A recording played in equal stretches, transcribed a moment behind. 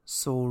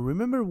So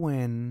remember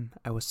when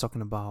I was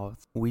talking about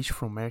Wish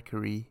from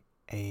Mercury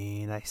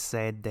and I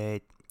said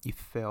that it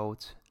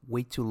felt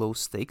way too low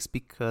stakes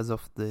because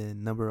of the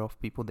number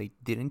of people they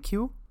didn't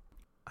kill?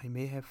 I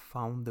may have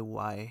found the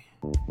why.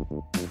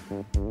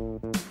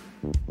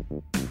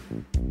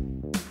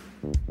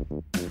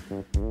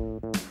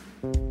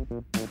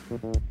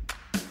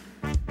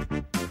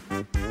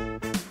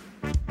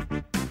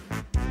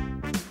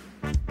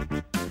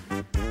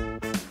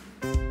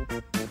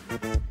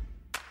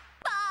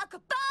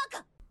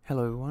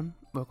 Hello everyone,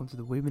 welcome to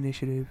the Weeb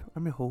Initiative.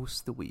 I'm your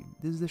host, The Weeb.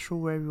 This is the show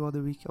where every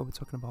other week I'll be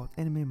talking about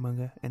anime,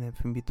 manga, and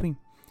everything in between.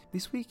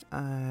 This week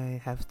I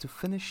have to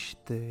finish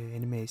the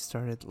anime I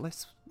started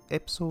last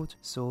episode,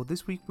 so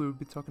this week we'll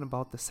be talking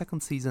about the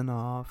second season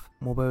of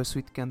Mobile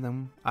Suit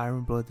Gundam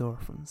Iron Blood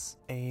Orphans.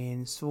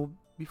 And so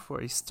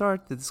before I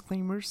start, the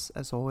disclaimers,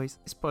 as always,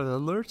 spoiler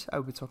alert,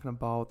 I'll be talking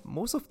about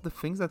most of the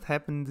things that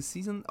happened in the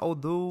season,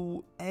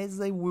 although, as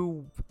I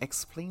will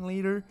explain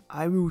later,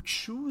 I will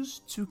choose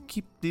to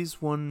keep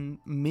this one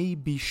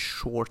maybe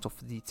short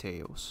of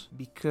details,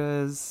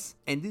 because,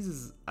 and this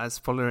is a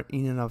spoiler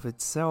in and of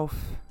itself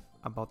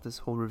about this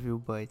whole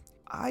review, but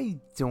I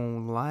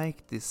don't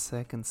like this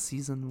second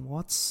season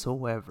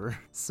whatsoever.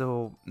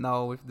 So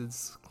now with the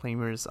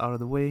disclaimers out of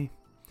the way,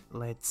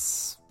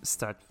 let's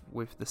start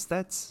with the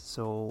stats.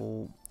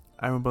 So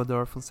Iron Blood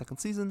Orphans second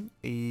season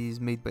is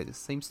made by the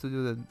same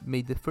studio that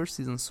made the first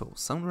season, so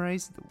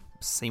Sunrise, the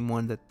same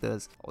one that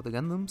does all the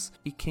Gundams.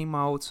 It came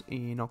out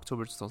in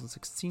October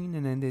 2016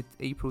 and ended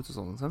April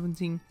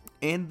 2017,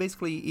 and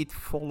basically it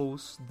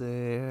follows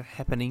the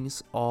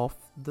happenings of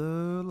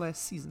the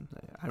last season,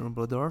 Iron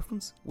Blood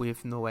Orphans,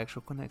 with no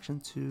actual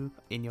connection to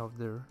any of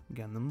their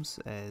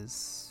Gundams,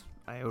 as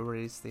I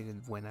already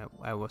stated when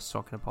I was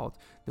talking about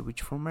The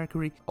Witch from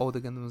Mercury. All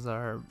the Gundams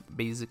are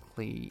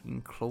basically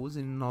enclosed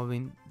in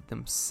knowing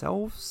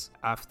themselves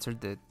after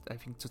the, I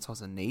think,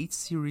 2008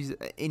 series.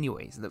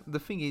 Anyways, the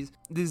thing is,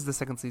 this is the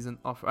second season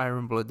of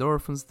Iron Blood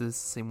Orphans, the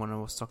same one I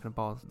was talking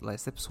about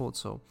last episode,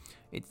 so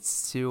it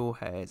still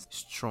has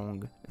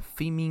strong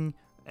theming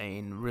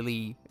and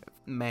really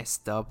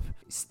messed up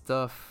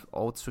stuff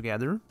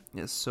altogether.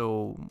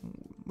 So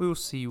we'll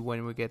see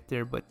when we get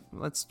there, but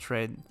let's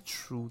tread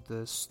through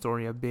the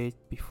story a bit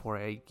before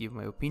I give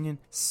my opinion.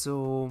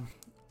 So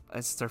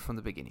let's start from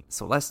the beginning.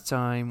 So last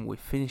time we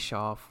finished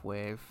off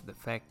with the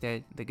fact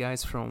that the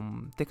guys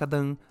from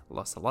Tekkadan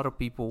lost a lot of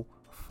people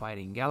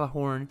fighting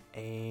Galahorn,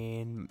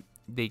 and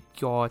they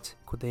got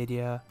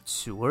Cordelia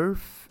to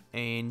Earth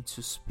and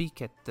to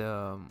speak at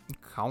the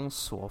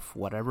council of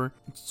whatever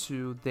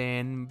to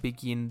then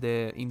begin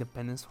the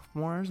independence of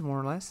Mars, more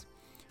or less.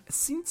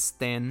 Since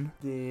then,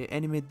 the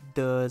anime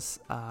does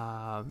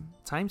a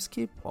time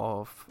skip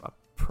of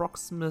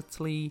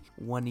approximately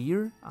 1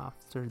 year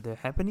after the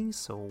happenings,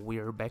 so we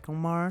are back on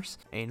Mars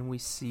and we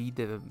see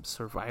the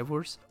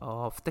survivors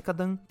of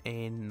Tekkadan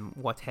and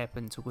what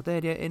happened to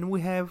Cordelia, and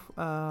we have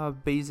a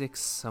basic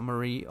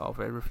summary of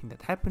everything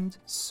that happened.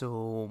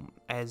 So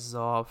as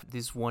of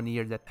this 1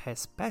 year that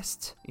has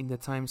passed in the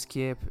time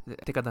skip,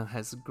 Tekkadan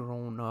has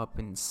grown up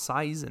in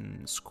size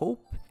and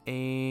scope,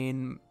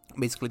 and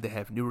basically they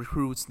have new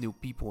recruits, new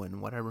people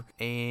and whatever.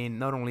 And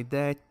not only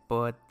that,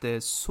 but the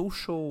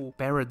social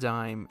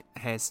paradigm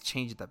has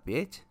changed a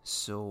bit.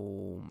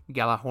 So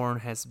Galahorn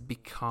has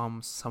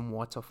become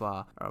somewhat of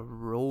a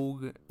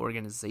rogue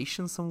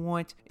organization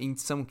somewhat. In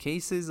some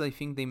cases, I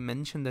think they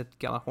mentioned that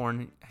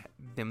Galahorn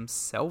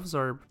themselves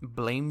are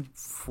blamed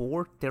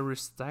for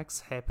terrorist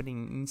attacks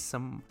happening in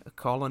some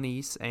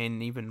colonies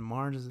and even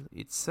Mars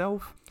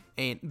itself.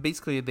 And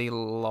basically they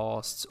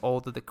lost all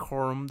the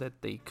decorum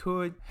that they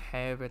could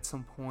have at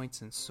some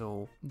points, and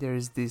so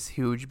there's this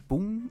huge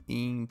boom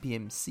in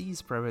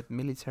PMCs, private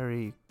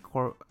military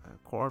corps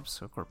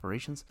or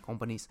corporations,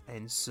 companies.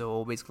 And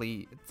so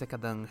basically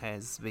Tekkadan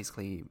has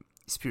basically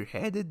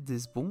spearheaded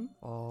this boom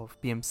of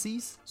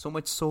PMCs, so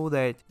much so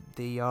that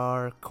they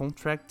are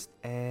contracted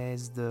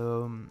as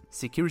the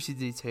security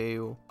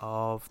detail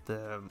of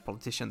the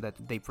politician that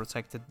they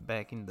protected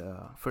back in the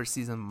first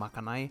season,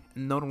 Makanai.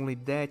 Not only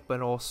that,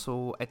 but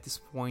also at this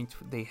point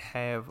they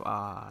have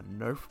a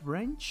Nerf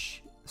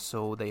branch.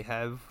 So they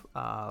have,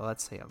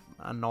 let's say,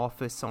 an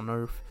office on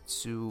Earth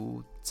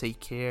to take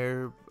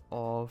care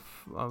of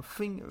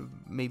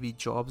maybe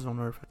jobs on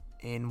Earth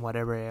and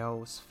whatever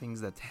else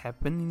things that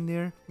happen in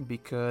there,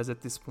 because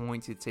at this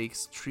point it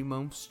takes 3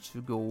 months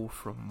to go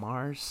from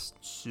Mars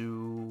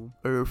to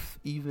Earth,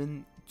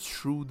 even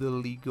through the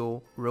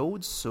legal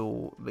road.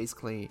 So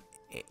basically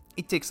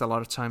it takes a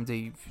lot of time.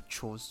 They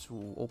chose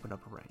to open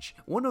up a branch.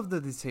 One of the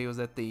details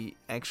that they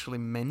actually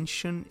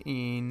mention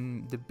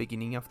in the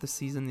beginning of the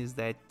season is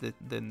that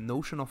the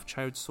notion of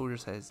child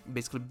soldiers has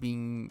basically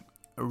been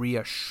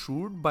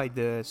reassured by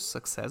the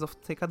success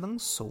of Tekkadan,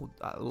 so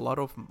a lot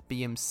of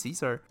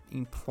BMCs are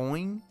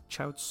employing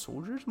child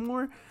soldiers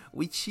more,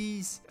 which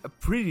is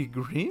pretty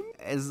grim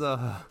as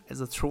a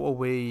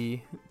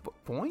throwaway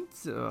point,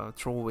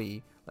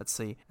 throwaway, let's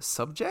say,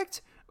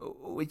 subject.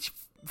 which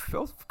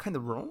felt kind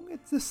of wrong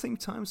at the same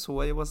time.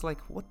 So I was like,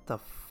 what the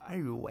are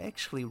you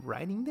actually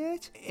writing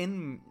that?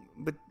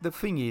 But the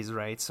thing is,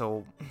 right,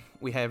 so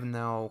we have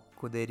now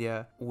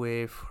Cordelia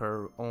with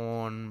her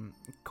own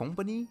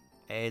company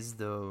as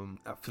the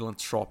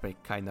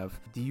philanthropic kind of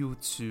deal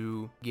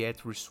to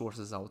get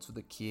resources out to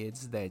the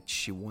kids that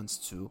she wants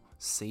to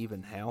save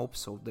and help.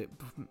 So the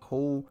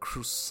whole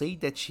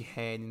crusade that she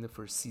had in the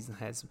first season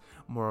has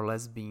more or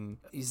less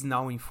is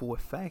now in full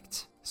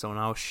effect. So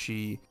now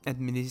she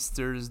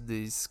administers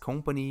this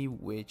company,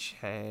 which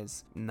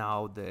has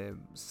now the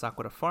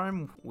Sakura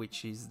farm,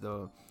 which is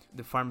the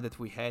farm that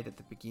we had at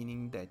the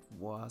beginning that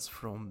was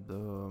from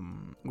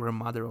the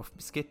grandmother of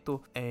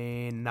Bisquetto,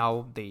 and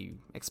now they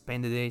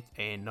expanded it.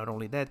 And not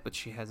only that, but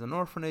she has an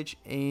orphanage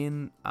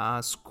and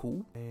a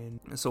school and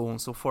so on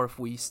and so forth.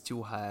 We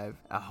still have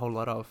a whole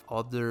lot of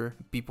other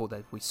people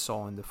that we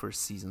saw in the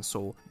first season.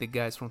 So the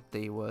guys from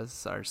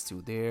Tewas are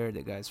still there,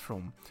 the guys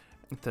from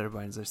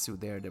Turbines are still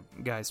there, the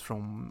guys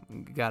from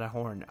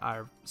Galahorn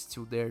are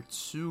still there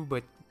too,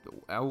 but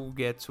I will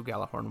get to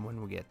Galahorn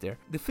when we get there.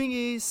 The thing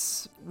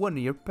is, 1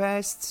 year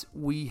passed,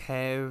 we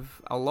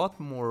have a lot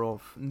more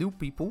of new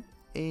people,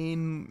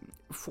 and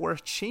for a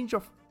change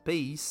of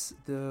pace,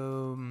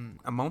 the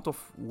amount of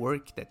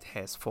work that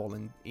has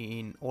fallen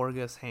in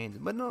Orga's hands,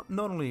 but not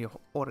only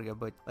Orga,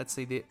 but let's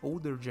say the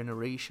older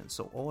generation,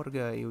 so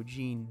Orga,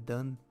 Eugene,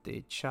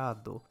 Dante,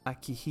 Chado,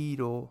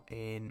 Akihiro,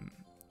 and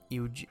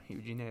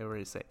Eugene, I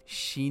already said,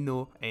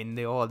 Shino, and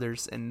the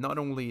others, and not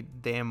only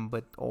them,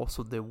 but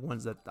also the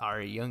ones that are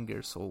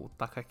younger, so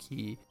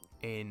Takaki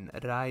and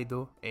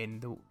Raido,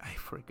 and I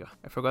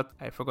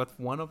forgot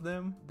one of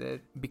them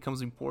that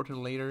becomes important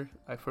later.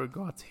 I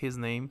forgot his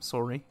name,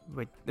 sorry,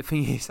 but the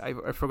thing is, I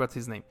forgot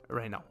his name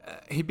right now.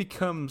 He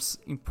becomes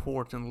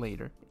important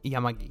later,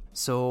 Yamagi.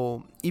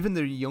 So even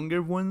the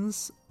younger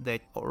ones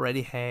that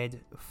already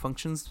had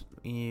functions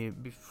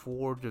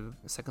before the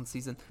second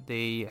season,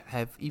 they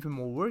have even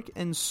more work,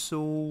 and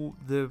so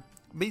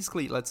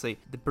basically, let's say,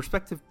 the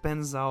perspective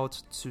pans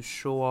out to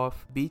show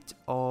off a bit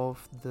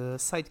of the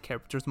side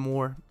characters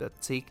more,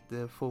 that take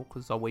the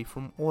focus away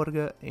from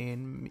Orga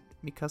and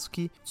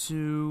Mikazuki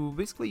to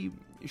basically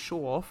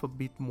show off a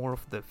bit more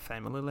of the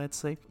family, let's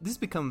say. This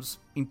becomes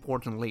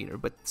important later,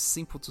 but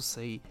simple to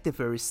say, at the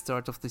very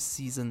start of the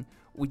season,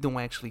 we don't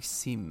actually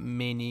see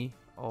many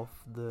of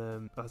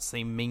the, let's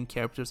say, main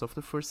characters of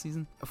the first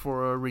season,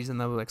 for a reason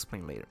I will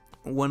explain later.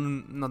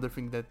 Another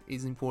thing that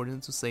is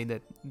important to say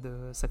that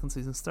the second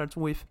season starts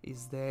with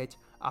is that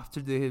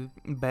after the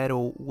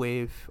battle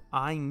with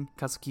Ain,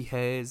 Kazuki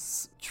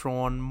has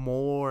drawn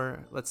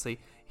more, let's say,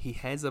 he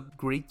has a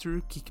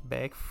greater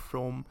kickback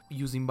from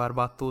using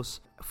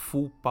Barbato's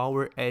full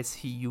power as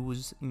he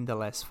used in the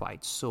last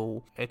fight.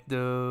 So at the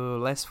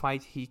last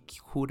fight, he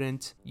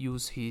couldn't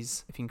use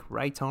his, I think,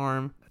 right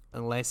arm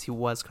unless he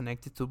was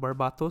connected to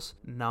Barbatos.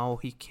 Now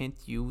he can't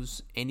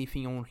use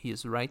anything on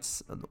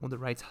the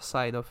right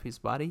side of his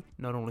body,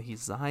 not only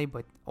his eye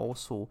but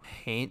also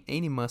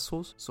any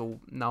muscles. So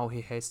now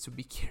he has to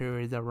be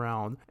carried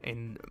around,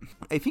 and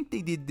I think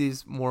they did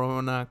this more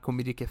on a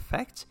comedic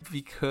effect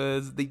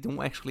because they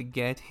don't actually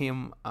get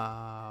him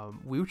a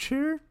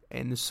wheelchair,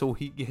 and so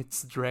he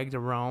gets dragged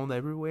around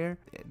everywhere,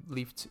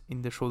 lifted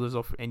in the shoulders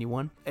of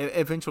anyone.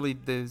 Eventually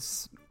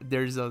there's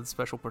a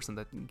special person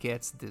that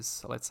gets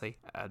this, let's say,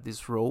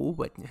 this role,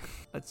 but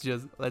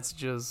let's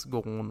just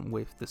go on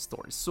with the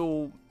story.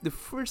 So the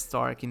first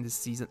arc in this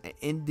season,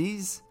 and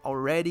this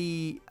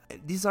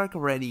arc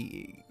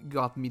already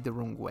got me the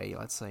wrong way,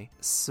 let's say.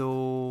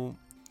 So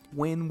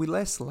when we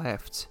last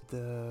left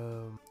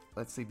the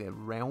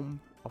realm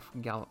of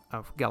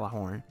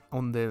Galahorn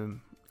on the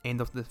end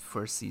of the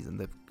first season,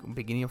 the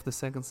beginning of the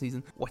second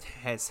season, what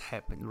has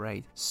happened,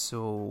 right?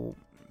 So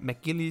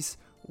McGillis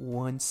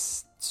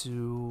wants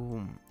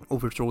to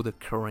overthrow the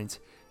current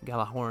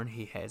Galahorn.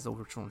 He has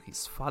overthrown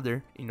his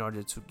father in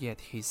order to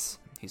get his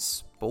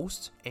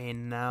post,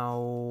 and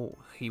now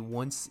he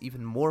wants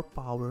even more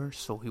power,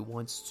 so he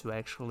wants to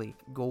actually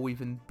go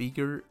even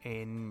bigger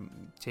and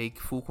take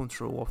full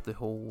control of the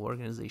whole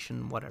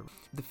organization, whatever.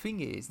 The thing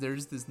is,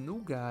 there's this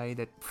new guy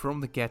that from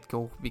the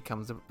get-go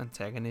becomes the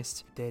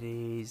antagonist, that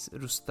is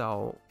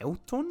Rustal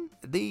Elton.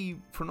 They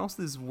pronounce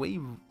this way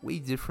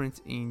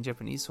different in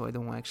Japanese, so I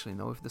don't actually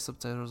know if the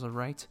subtitles are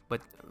right, but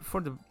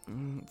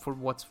for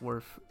what's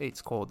worth,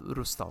 it's called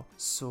Rustal.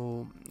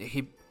 So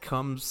he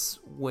comes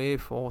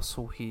with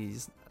also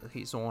his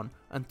own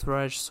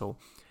entourage, so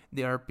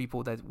there are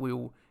people that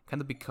will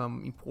kind of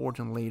become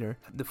important later.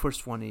 The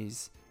first one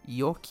is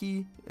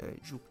Yoki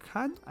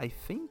Jukad, I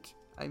think.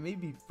 I may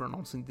be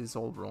pronouncing this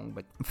all wrong,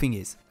 but the thing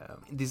is,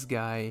 this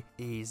guy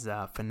is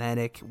a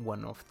fanatic,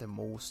 one of the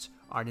most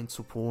ardent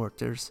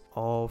supporters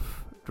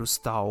of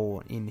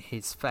Rustal in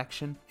his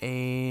faction,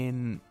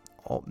 and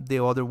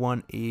the other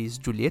one is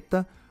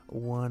Julieta,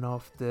 one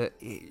of the...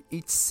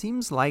 It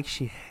seems like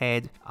she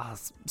had a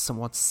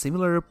somewhat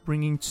similar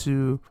upbringing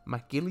to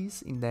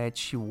McGillis in that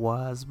she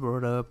was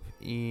brought up,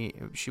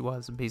 she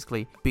was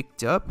basically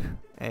picked up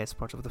as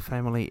part of the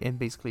family and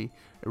basically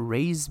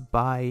raised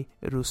by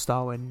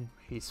Rustau and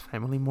his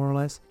family, more or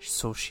less.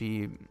 So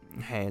she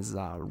has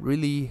a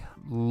really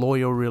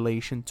loyal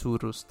relation to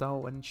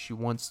Rustau, and she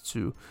wants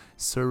to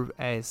serve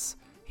as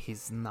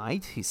his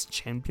knight, his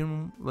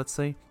champion, let's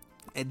say.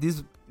 And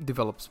this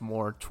develops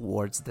more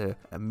towards the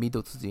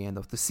middle to the end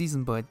of the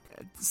season, but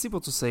simple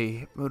to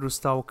say,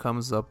 Rustau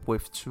comes up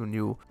with 2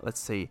 new,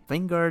 let's say,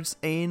 vanguards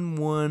and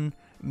 1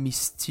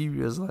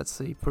 mysterious, let's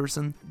say,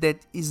 person that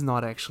is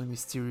not actually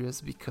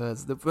mysterious,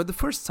 because the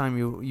first time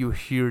you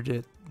hear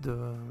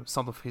the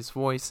sound of his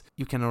voice,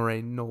 you can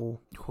already know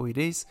who it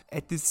is.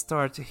 At the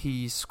start,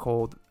 he's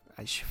called,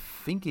 I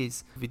think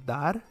it's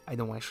Vidar, I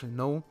don't actually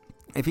know.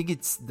 I think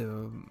it's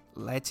the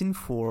Latin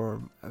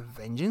for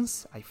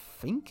vengeance, I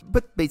think.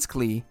 But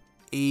basically,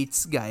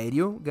 it's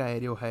Gaerio.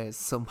 Gaerio has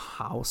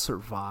somehow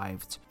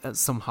survived,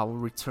 somehow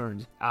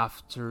returned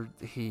after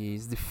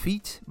his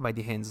defeat by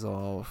the hands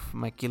of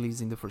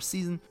McGillis in the first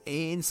season.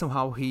 And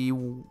somehow he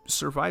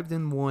survived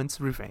and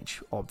wants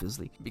revenge,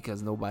 obviously.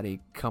 Because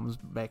nobody comes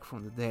back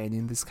from the dead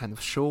in this kind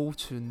of show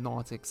to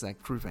not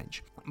exact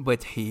revenge.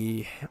 But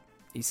he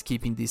is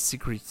keeping this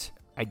secret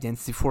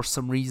identity for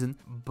some reason,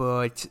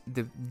 but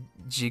the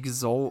jig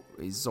is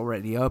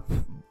already up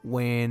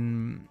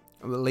when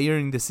later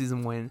in the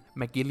season, when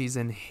McGillis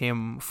and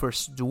him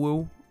first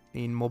duel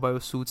in Mobile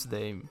Suits,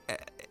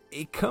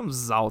 it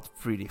comes out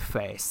pretty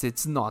fast.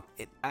 It's not,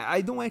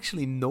 I don't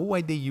actually know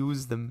why they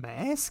use the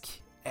mask.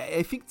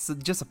 I think it's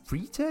just a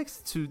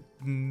pretext to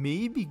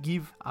maybe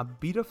give a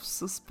bit of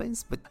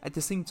suspense, but at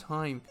the same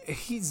time,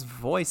 his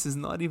voice is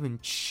not even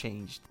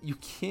changed. You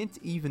can't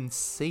even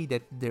say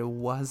that there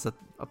was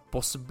a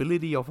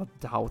possibility of a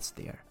doubt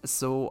there.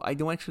 So I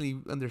don't actually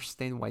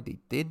understand why they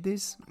did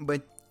this,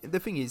 but the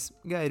thing is,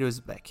 Gaerio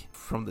is back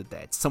from the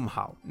dead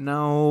somehow.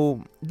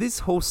 Now, this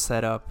whole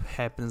setup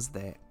happens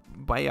there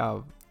by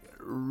a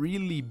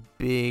really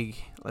big,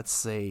 let's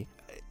say,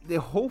 the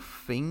whole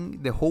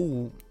thing, the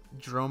whole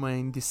drama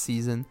in this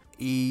season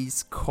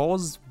is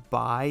caused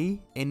by,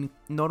 and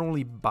not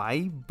only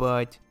by,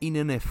 but in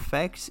an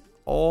effect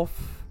of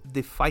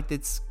the fight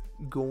that's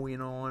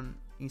going on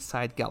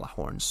inside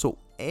Galahorn. So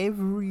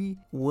every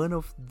one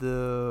of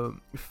the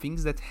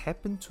things that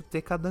happened to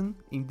Tekadan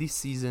in this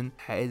season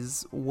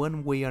has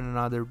one way or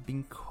another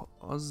been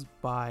caused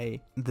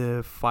by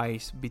the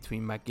fight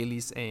between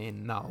McGillis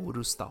and now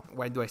Rustau.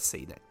 Why do I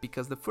say that?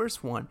 Because the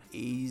first one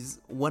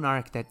is one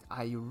arc that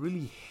I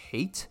really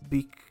hate,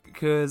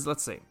 because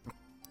let's say,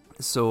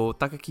 so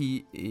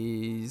Takaki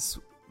is,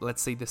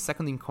 let's say, the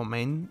second in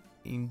command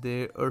in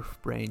the Earth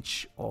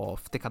branch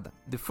of Tekadan.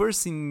 The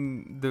first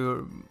in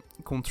the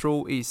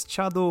control is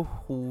Chado,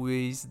 who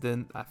is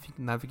the, I think,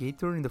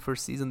 navigator in the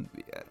first season.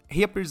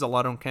 He appears a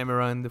lot on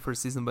camera in the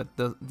first season, but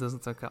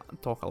doesn't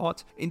talk a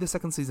lot. In the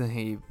second season,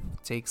 he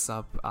takes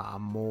up a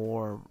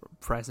more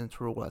present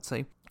role, let's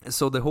say.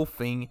 So the whole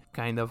thing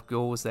kind of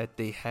goes that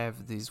they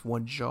have this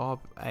one job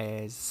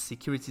as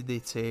security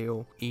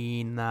detail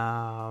in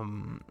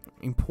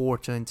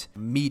important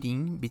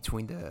meeting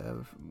between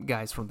the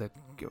guys from the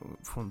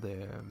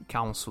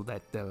council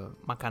that the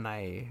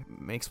Makanai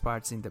makes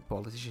parts in, the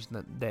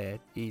politician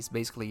that is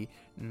basically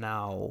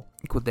now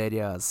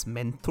Kuderia's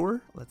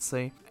mentor, let's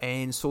say.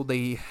 And so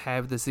they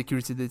have the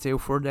security detail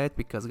for that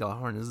because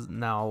Galahorn is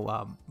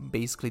now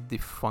basically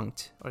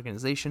defunct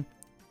organization.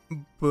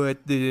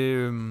 But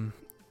the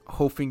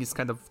whole thing is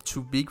kind of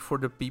too big for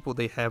the people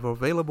they have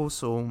available,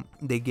 so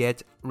they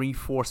get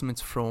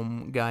reinforcements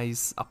from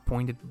guys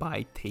appointed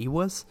by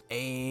Tewas.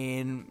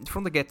 And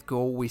from the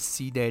get-go, we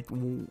see that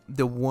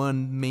the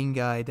one main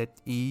guy that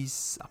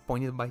is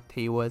appointed by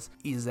Tewas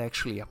is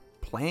actually a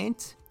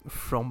plant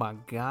from a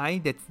guy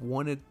that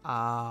wanted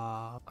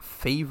a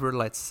favor,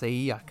 let's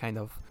say, a kind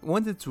of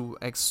wanted to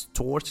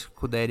extort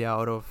Kuderia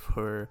out of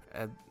her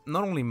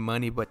not only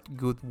money but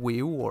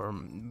goodwill, or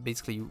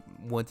basically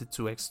wanted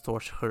to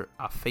extort her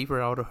a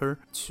favor out of her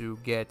to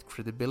get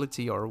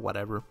credibility or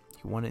whatever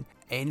he wanted.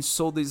 And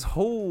so this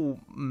whole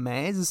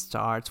mess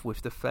starts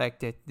with the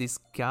fact that this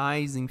guy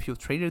is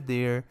infiltrated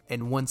there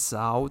and wants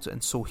out,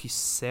 and so he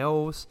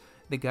sells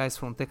the guys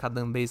from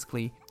Tekadan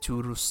basically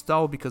to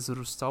Rustau, because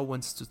Rustau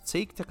wants to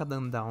take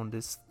Tekadan down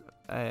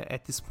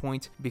at this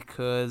point,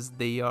 because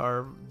they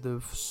are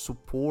the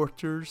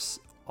supporters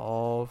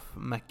of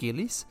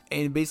McGillis.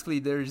 And basically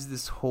there is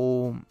this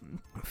whole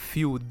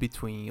feud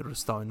between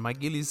Rustau and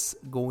McGillis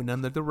going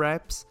under the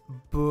wraps,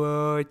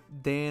 but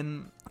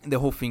then the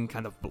whole thing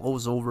kind of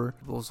blows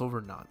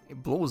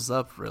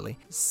up really.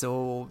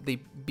 So they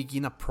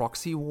begin a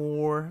proxy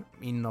war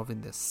in of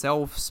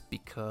themselves,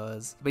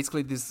 because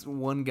basically this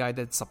one guy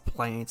that's a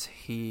plant,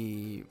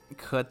 he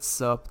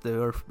cuts up the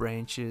Earth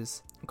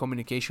branches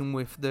communication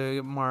with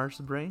the Mars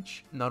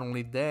branch. Not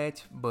only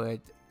that,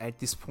 but at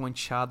this point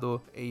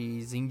Shadow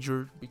is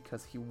injured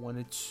because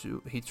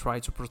he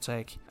tried to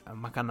protect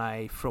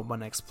Makanai from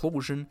an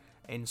explosion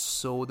And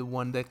so the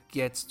one that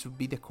gets to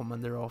be the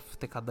commander of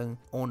Tekadan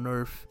on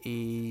Earth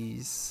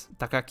is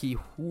Takaki,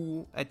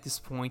 who at this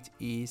point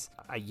is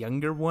a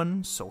younger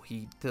one, so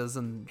he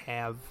doesn't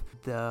have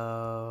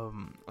the,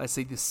 let's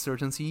say, the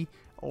certainty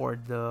or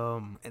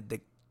the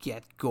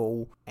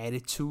get-go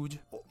attitude.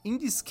 In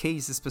this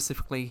case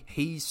specifically,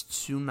 he's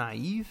too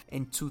naive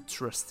and too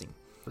trusting.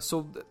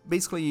 So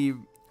basically,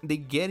 they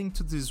get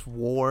into this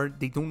war,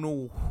 they don't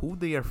know who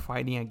they are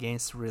fighting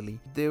against really.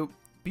 The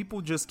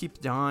people just keep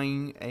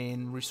dying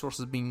and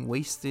resources being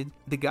wasted.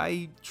 The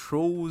guy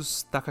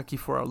throws Takaki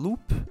for a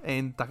loop,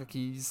 and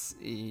Takaki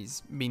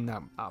is being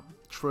a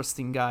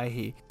trusting guy.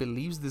 He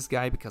believes this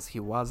guy because he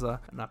was an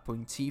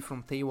appointee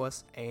from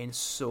Teiwas, and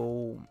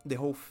so the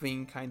whole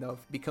thing kind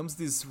of becomes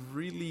this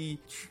really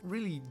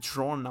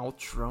drawn out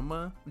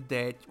drama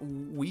that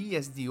we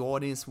as the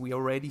audience, we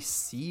already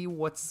see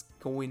what's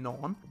going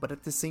on, but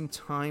at the same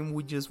time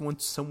we just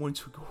want someone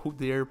to go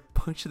there,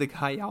 punch the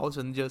guy out,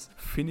 and just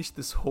finish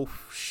this whole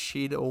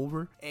shit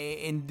over,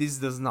 and this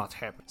does not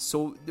happen.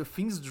 So the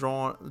things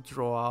draw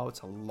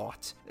out a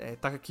lot.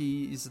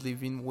 Takaki is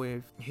living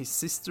with his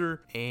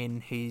sister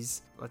and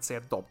his, let's say,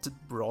 adopted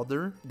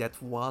brother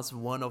that was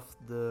one of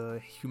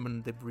the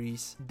human debris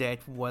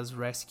that was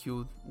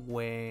rescued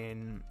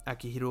when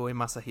Akihiro and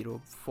Masahiro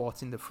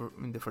fought in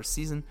the first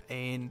season.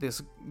 And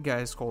this guy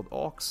is called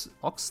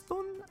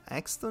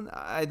Axton?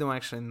 I don't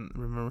actually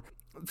remember.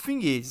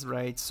 Thing is,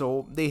 right,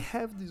 so they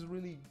have this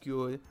really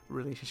good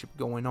relationship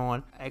going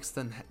on.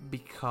 Axton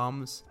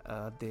becomes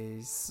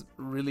this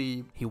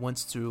really, he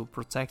wants to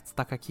protect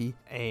Takaki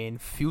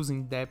and feels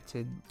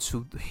indebted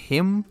to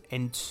him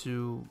and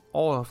to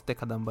all of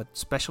Tekadan, but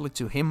especially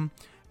to him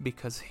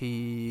because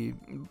he,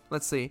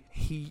 let's say,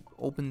 he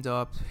opened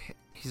up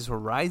his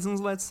horizons.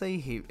 Let's say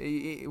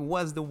he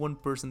was the one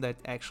person that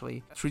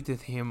actually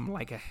treated him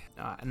like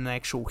an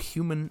actual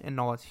human and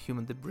not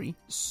human debris.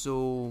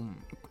 So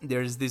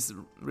there's this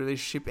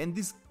relationship, and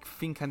this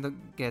thing kind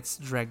of gets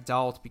dragged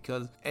out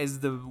because as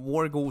the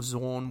war goes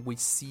on, we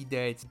see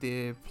that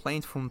the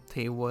plant from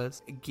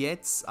Teiwas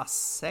gets a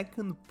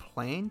second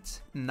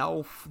plant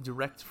now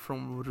direct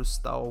from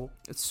Rustal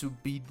to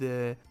be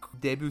the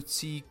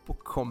deputy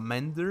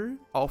commander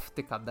of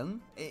Tekadan.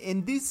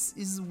 And this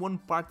is one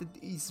part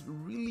that is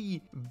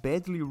really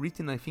badly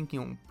written, I think,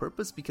 on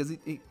purpose, because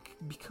it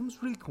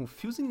becomes really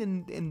confusing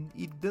and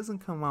it doesn't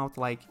come out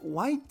like,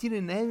 why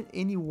didn't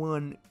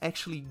anyone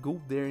actually go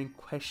there and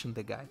question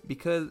the guy?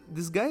 Because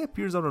this guy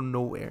appears out of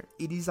nowhere.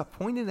 It is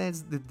appointed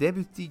as the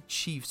deputy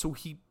chief, so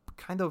he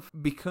kind of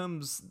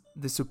becomes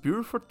the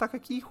superior for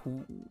Takaki,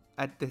 who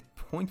at that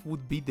point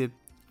would be the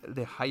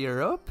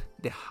higher up,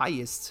 the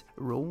highest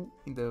role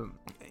in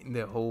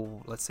the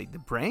whole, let's say, the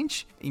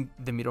branch in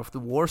the middle of the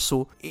war.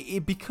 So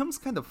it becomes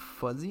kind of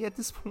fuzzy at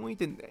this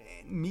point, and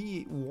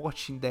me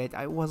watching that,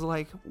 I was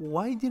like,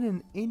 why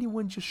didn't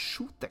anyone just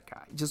shoot that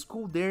guy? Just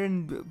go there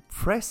and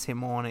press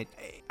him on it.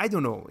 I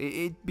don't know,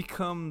 it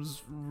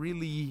becomes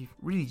really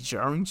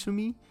jarring to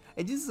me.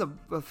 And this is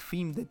a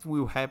theme that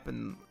will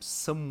happen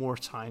some more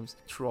times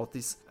throughout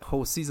this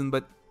whole season.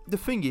 But the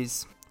thing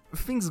is,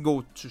 things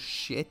go to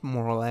shit,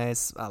 more or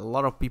less. A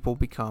lot of people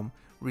become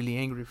really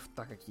angry with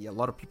Takaki. A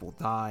lot of people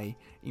die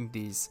in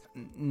this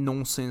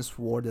nonsense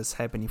war that's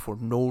happening for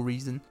no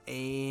reason.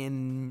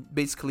 And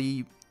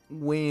basically,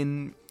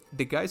 when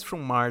the guys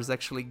from Mars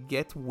actually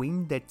get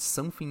wind that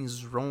something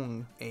is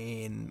wrong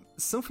and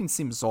something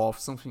seems off,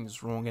 something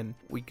is wrong, and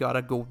we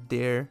gotta go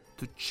there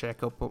to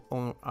check up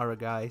on our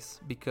guys,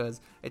 because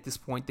at this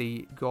point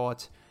they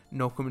got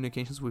no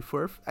communications with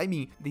Earth. I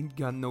mean, they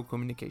got no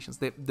communications.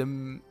 The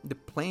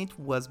plant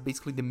was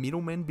basically the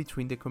middleman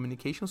between the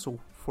communication. So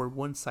for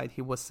one side,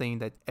 he was saying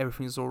that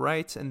everything is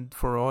alright, and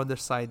for the other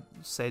side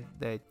said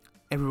that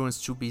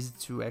everyone's too busy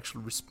to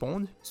actually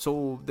respond.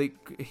 So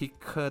he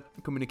cut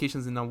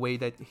communications in a way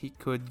that he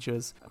could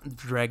just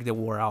drag the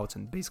war out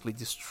and basically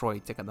destroy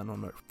Tekadan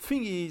on Earth.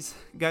 Thing is,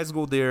 guys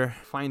go there,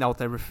 find out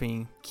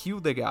everything, kill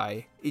the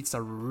guy. It's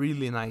a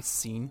really nice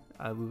scene,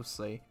 I will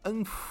say.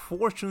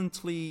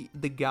 Unfortunately,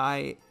 the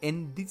guy,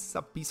 and this is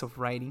a piece of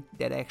writing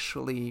that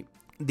actually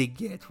they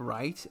get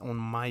right, on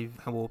my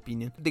humble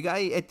opinion. The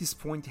guy at this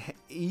point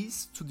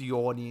is, to the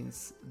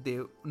audience,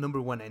 the number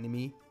one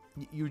enemy.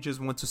 You just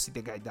want to see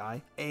the guy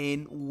die.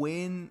 And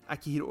when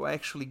Akihiro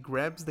actually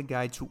grabs the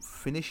guy to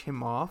finish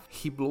him off,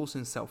 he blows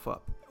himself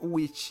up,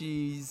 which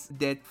is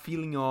that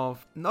feeling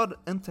of not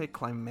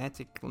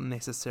anticlimactic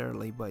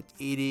necessarily, but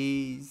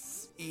it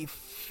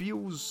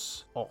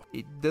feels off.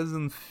 It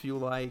doesn't feel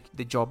like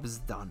the job is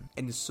done.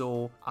 And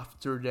so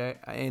after that,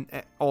 and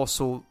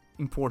also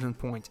important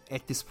point,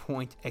 at this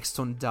point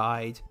Axton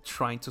died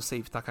trying to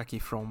save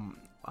Takaki from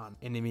an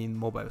enemy in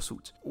Mobile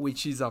Suit,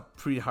 which is a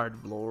pretty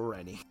hard blow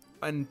already.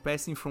 And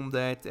passing from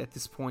that, at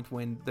this point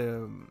when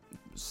the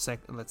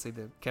let's say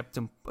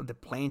the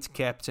plant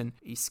captain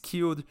is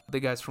killed, the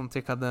guys from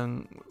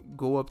Tekadan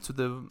go up to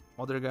the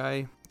other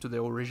guy, to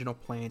the original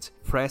plant,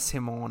 press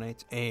him on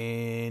it,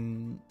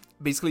 and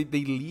basically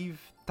they leave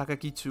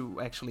Takaki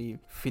to actually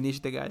finish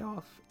the guy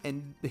off,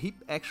 and he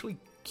actually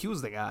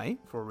kills the guy,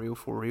 for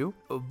real,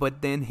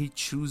 but then he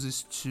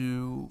chooses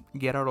to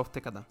get out of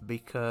Tekadan,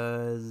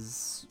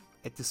 because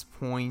at this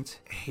point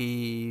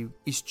he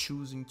is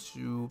choosing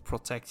to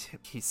protect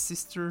his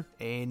sister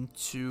and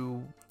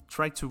to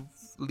try to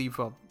live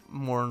a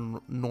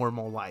more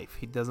normal life.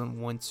 He doesn't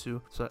want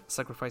to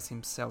sacrifice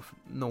himself,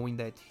 knowing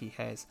that he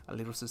has a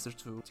little sister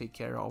to take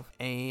care of.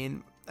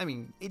 And I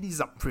mean, it is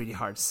a pretty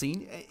hard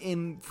scene,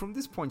 and from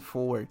this point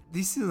forward,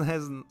 this season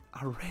has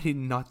already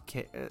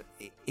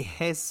it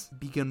has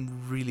begun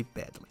really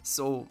badly.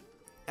 So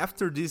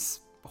after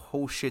this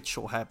whole shit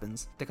show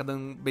happens,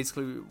 Tekadan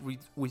basically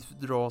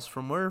withdraws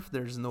from Earth.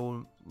 There's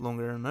no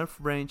longer an Earth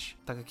branch.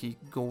 Takaki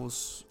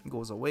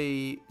goes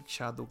away.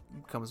 Shadow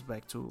comes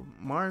back to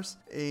Mars,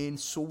 and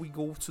so we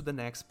go to the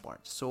next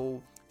part.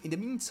 So in the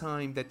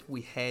meantime that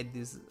we had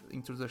this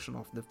introduction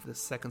of the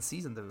second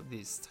season,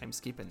 this time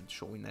skip and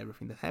showing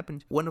everything that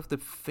happened, one of the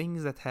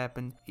things that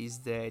happened is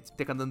that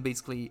Tekadan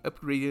basically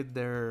upgraded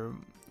their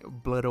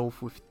blood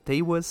oath with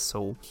Teiwas,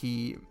 so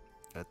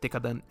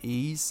Tekadan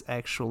is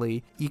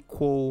actually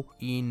equal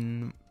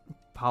in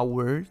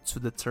power to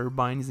the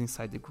turbines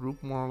inside the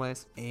group, more or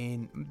less.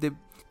 And the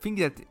thing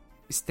that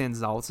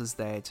stands out is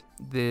that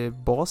the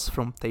boss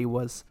from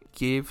Teiwas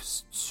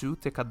gives to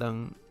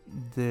Tekadan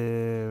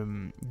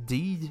the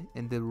deed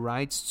and the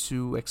rights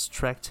to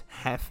extract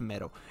half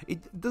metal.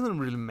 It doesn't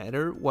really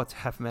matter what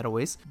half metal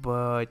is,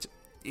 but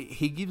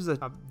he gives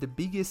the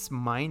biggest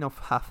mine of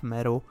half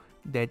metal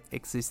that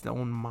exists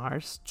on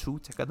Mars to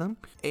Tekadan,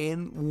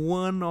 and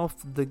one of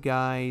the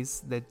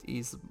guys that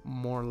is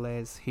more or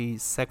less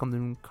his second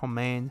in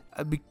command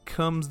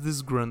becomes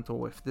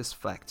disgruntled with this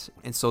fact,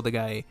 and so the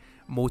guy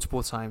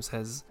multiple times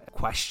has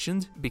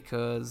questioned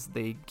because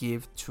they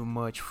give too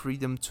much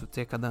freedom to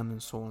Tekadan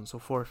and so on and so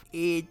forth.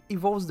 It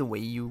evolves the way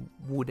you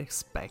would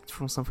expect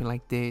from something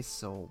like this,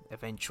 so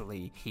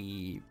eventually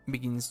he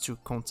begins to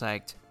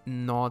contact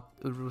not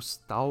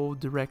Rustal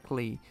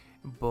directly,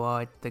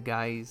 but the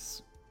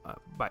guys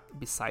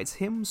besides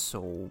him.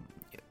 So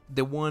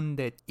the one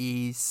that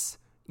is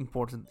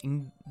important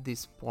in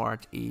this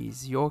part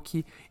is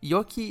Yoki.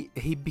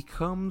 He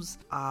becomes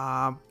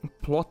a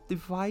plot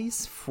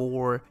device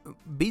for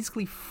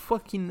basically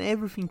fucking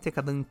everything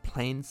Tekadan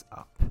plans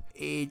up.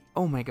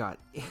 Oh my god,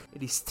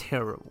 it is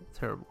terrible.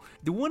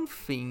 The one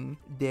thing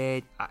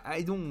that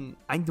I don't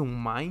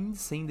mind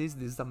saying this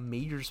is a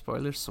major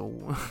spoiler,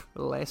 so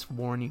last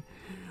warning,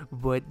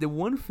 but the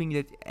one thing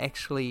that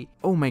actually,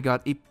 oh my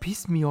god, it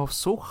pissed me off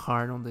so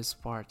hard on this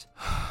part.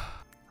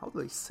 How do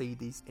I say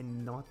this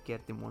and not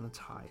get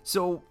demonetized?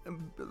 So,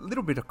 a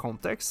little bit of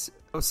context.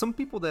 Some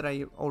people that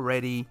I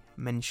already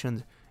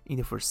mentioned in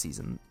the first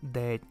season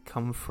that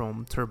come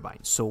from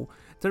Turbines. So,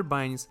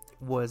 Turbines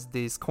was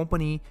this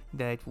company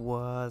that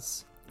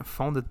was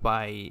founded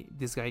by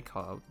this guy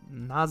called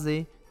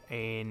Naze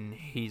and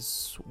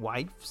his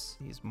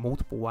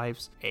multiple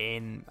wives.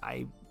 And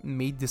I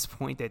made this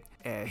point that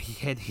he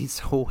had his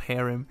whole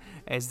harem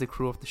as the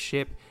crew of the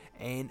ship.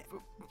 And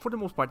for the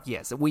most part,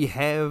 yes, we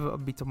have a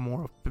bit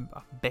more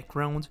of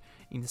background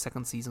in the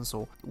second season,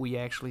 so we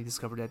actually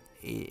discovered that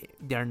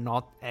they are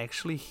not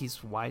actually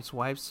his wives.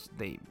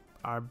 They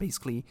are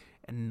basically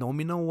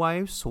nominal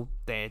wives, so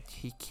that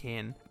he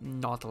can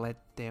not let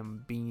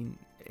them be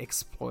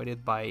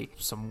exploited by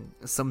some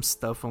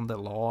stuff on the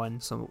law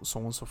and so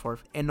on and so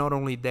forth. And not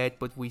only that,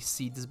 but we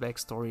see this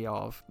backstory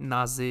of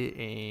Naze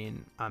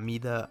and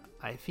Amida.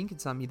 I think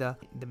it's Amida,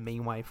 the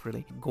main wife,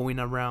 really, going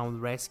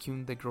around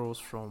rescuing the girls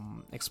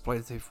from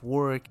exploitative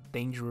work,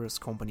 dangerous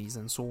companies,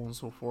 and so on and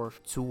so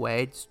forth, to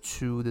add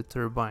to the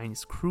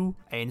Turbine's crew.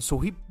 And so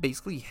he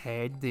basically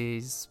had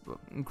this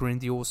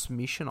grandiose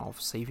mission of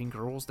saving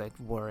girls that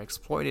were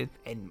exploited,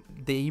 and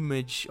the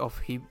image of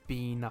him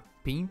being a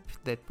pimp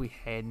that we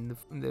had in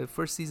the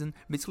first season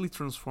basically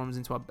transforms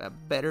into a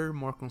better,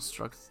 more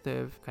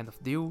constructive kind of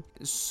deal.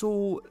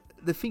 So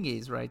the thing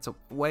is, right, so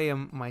why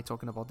am I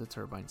talking about the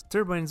Turbines?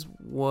 Turbines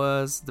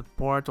was the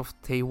part of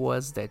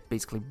Teiwas that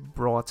basically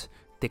brought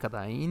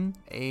Tekada in,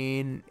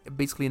 and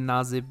basically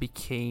Naze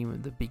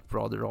became the big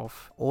brother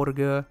of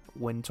Orga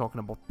when talking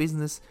about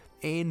business,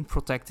 and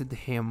protected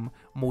him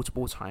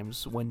multiple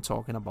times when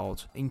talking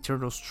about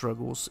internal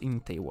struggles in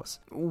Teiwas.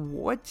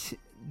 What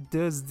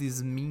does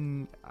this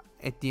mean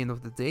at the end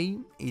of the day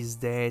is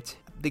that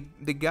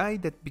the guy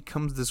that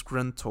becomes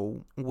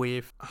disgruntled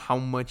with how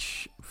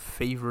much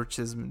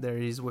favoritism there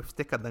is with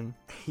Tekadan,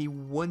 he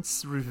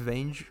wants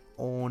revenge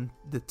on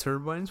the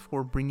Turbines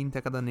for bringing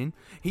Tekadan in.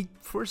 He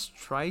first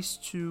tries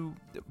to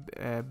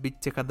beat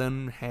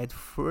Tekadan head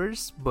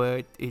first,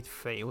 but it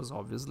fails,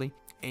 obviously.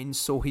 And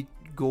so he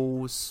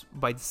goes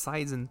by the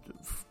sides and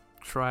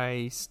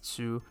tries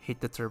to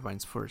hit the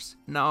Turbines first.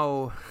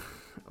 Now,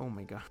 oh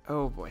my god,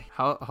 oh boy,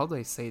 how do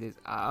I say this?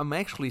 I'm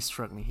actually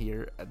struggling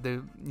here.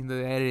 In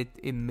the edit,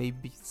 it may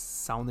be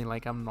sounding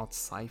like I'm not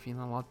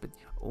siphoning a lot, but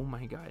oh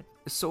my god.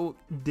 So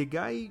the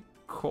guy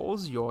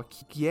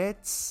Kozyok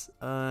gets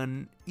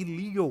an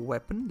illegal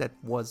weapon that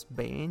was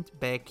banned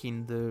back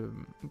in the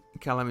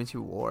Calamity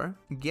War.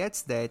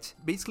 Gets that,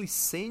 basically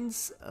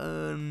sends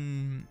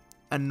an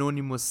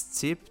anonymous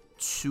tip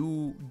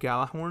to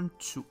Galahorn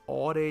to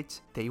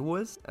audit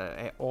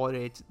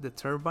audit the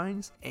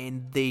turbines,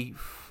 and they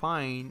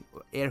find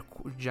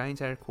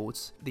giant air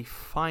quotes. They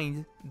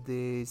find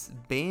this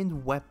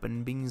banned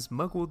weapon being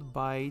smuggled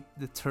by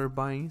the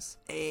turbines,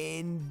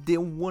 and the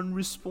one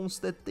response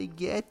that they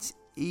get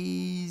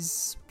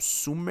is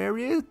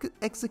summary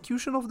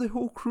execution of the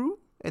whole crew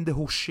and the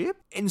whole ship,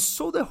 and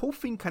so the whole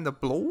thing kind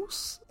of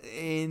blows.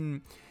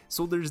 And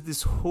so there's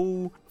this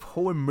whole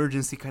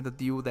emergency kind of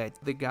deal that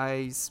the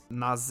guys,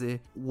 Naze,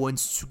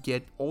 wants to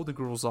get all the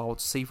girls out,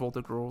 save all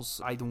the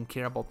girls. I don't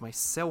care about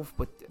myself,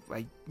 but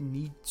I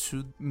need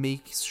to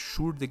make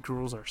sure the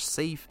girls are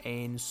safe.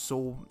 And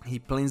so he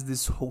plans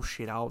this whole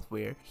shit out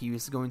where he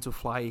is going to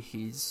fly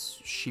his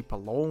ship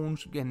alone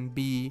and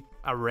be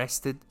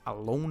arrested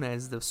alone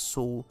as the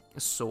sole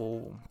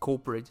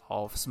culprit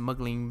of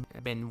smuggling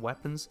banned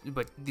weapons.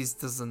 But this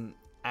doesn't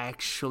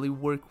actually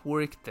work.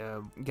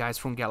 The guys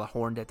from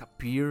Galahorn that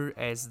appear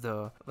as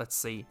the, let's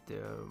say,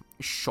 the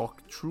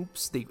shock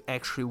troops, they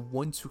actually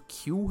want to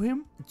kill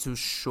him to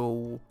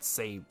show,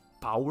 say,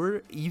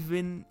 power,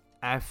 even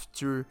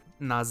after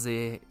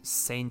Naze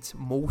sent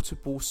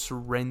multiple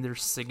surrender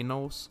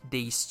signals.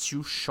 They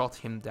still shot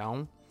him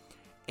down,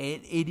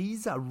 and it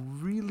is a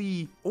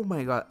really, oh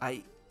my god,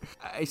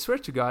 I swear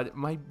to God,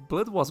 my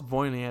blood was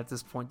boiling at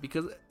this point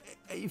because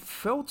it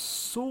felt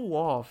so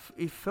off.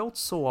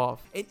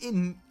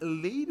 And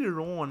later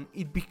on,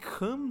 it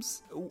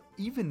becomes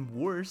even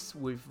worse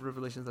with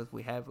revelations that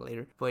we have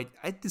later. But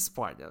at this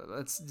part,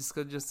 let's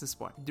discuss just this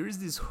part. There is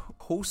this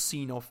whole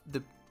scene of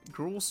the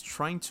girls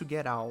trying to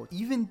get out.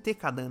 Even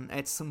Tekadan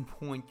at some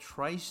point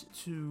tries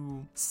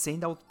to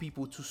send out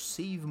people to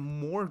save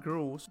more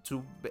girls,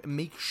 to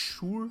make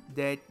sure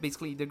that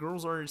basically the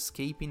girls are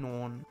escaping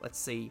on, let's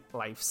say,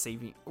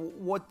 life-saving,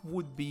 what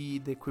would be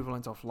the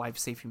equivalent of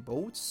life-saving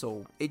boats.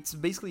 So it's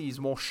basically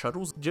small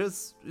shuttles,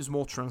 just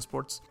small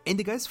transports. And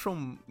the guys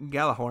from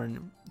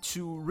Galahorn,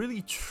 to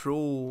really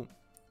throw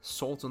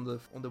salt on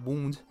the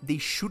wound, they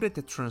shoot at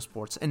the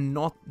transports and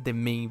not the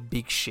main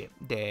big ship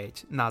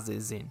that Naze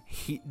is in.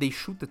 They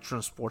shoot the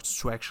transports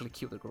to actually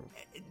kill the girl.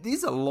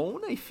 This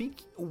alone, I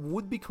think,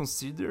 would be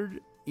considered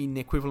in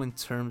equivalent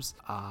terms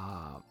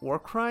war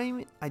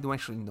crime. I don't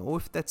actually know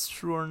if that's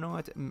true or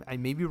not. I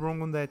may be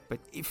wrong on that, but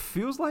it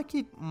feels like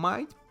it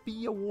might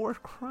be a war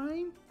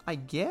crime, I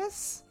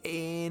guess.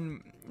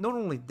 And not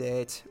only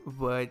that,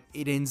 but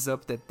it ends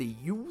up that they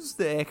use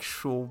the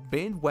actual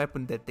banned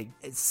weapon that they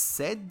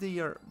said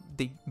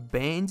they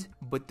banned,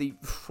 but they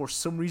for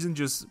some reason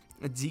just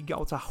dig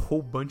out a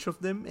whole bunch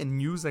of them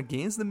and use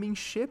against the main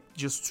ship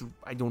just to,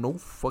 I don't know,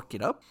 fuck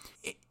it up.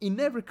 It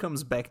never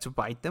comes back to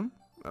bite them.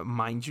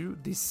 Mind you,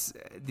 this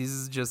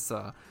is just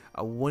a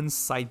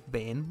one-side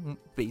ban,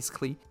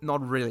 basically.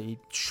 Not really, it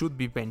should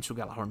be banned to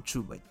Galahorn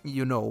too, but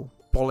you know,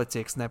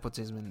 politics,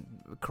 nepotism,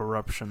 and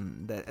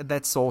corruption,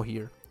 that's all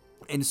here.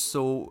 And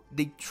so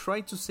they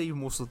try to save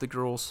most of the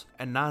girls,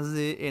 and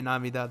Naze and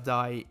Amida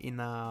die in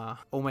a...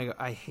 Oh my god,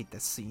 I hate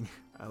that scene.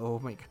 Oh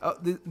my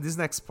god. This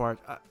next part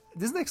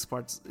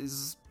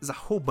is a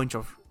whole bunch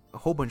of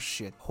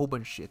shit.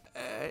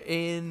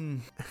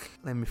 And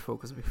let me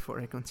focus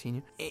before I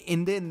continue.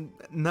 And then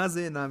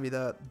Naze and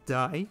Amida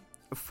die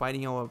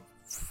fighting a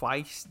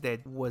fight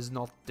that was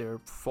not their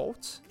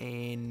fault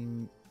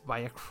and by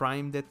a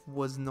crime that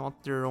was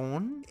not their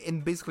own,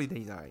 and basically they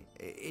die.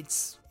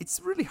 It's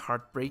really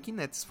heartbreaking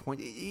at this point.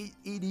 It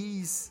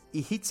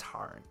hits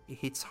hard,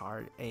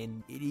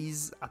 and it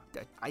is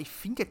I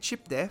think a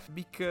cheap death,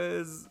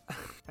 because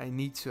I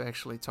need to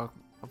actually talk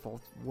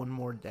about one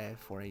more death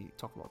before I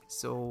talk about it.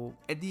 So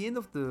at the end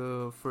of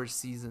the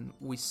first season,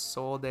 we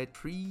saw that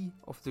 3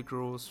 of the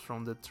girls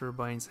from the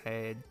turbines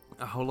had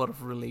a whole lot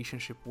of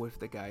relationship with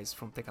the guys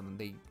from Tekadan.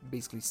 They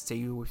basically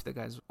stay with the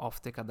guys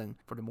of Tekadan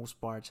for the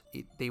most part.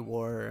 They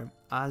were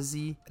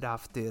Azi,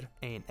 Rafter,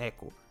 and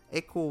Echo.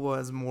 Echo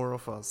was more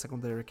of a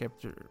secondary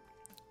character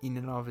in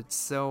and of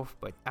itself,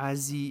 but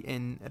Azi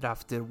and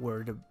Rafter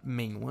were the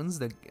main ones,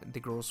 the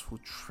girls who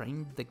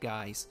trained the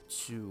guys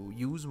to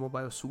use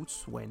mobile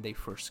suits when they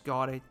first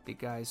got it. The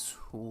guys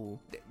who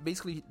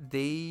basically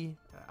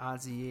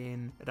Azi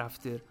and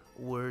Rafter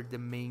were the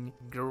main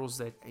girls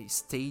that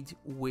stayed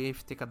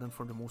with Tekadan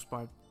for the most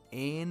part.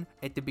 And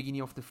at the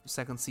beginning of the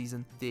second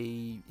season,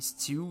 they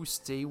still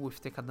stay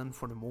with Tekadan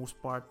for the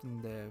most part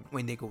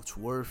when they go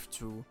to Earth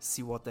to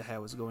see what the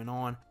hell is going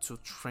on, to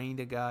train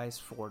the guys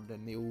for the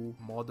new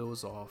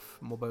models of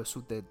mobile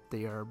suit that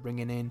they are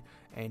bringing in,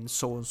 and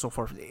so on and so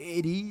forth.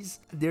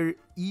 There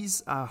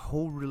is a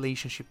whole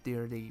relationship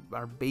there. They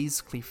are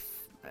basically...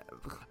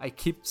 I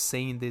keep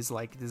saying this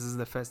like this is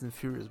the Fast and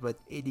Furious, but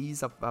it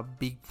is a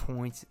big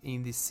point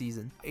in this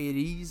season. It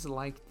is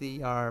like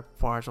they are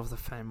part of the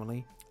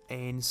family.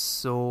 And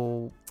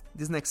so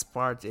this next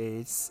part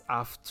is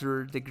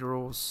after the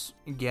girls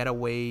get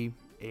away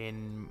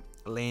and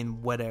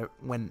land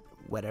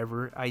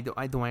whatever. I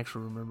don't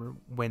actually remember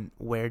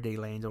where they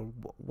land or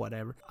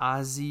whatever.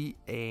 Ozzy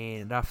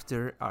and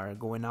Rafter are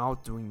going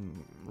out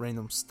doing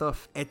random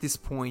stuff. At this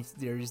point,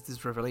 there is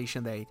this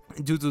revelation that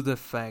due to the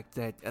fact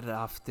that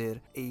Rafter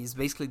is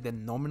basically the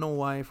nominal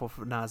wife of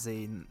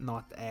Naze,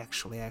 not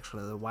actually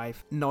the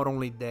wife. Not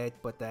only that,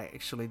 but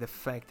actually the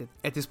fact that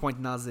at this point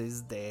Naze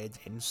is dead,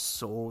 and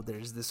so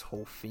there's this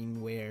whole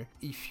thing where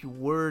if you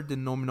were the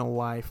nominal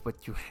wife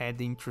but you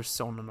had interest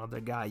on another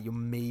guy, you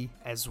may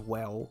as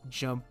well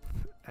jump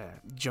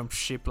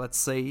ship, let's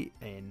say,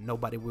 and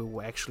nobody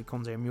will actually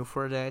condemn you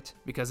for that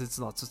because it's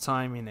not the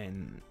time,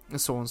 and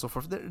so on and so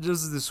forth.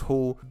 There's this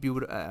whole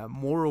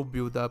moral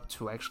build up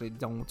to actually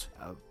don't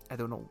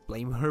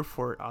blame her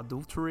for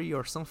adultery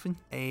or something.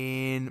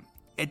 And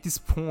at this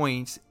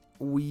point,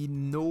 we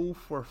know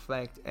for a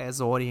fact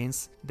as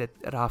audience that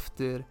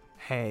Rafter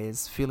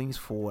has feelings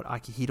for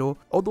Akihiro.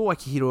 Although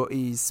Akihiro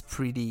is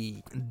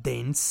pretty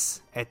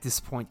dense at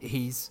this point,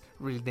 he's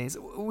really dense.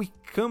 We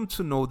come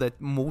to know that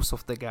most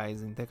of the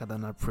guys in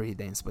Tekadan are pretty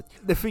dense, but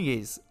the thing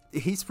is,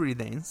 he's pretty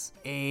dense,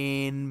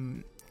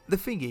 and the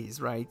thing is,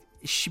 right,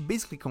 she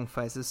basically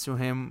confesses to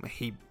him,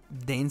 he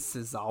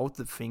dances out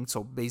the thing,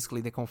 so basically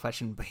the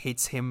confession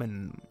hits him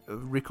and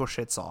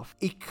ricochets off.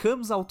 It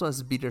comes out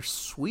as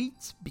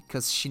bittersweet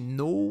because she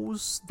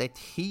knows that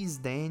he's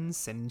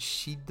dense and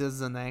she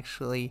doesn't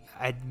actually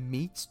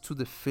admit to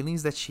the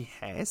feelings that she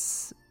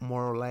has,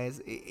 more or less.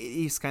 It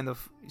is kind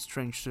of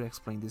strange to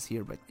explain this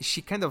here, but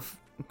she kind of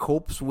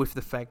copes with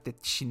the fact that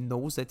she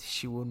knows that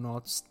she will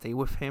not stay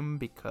with him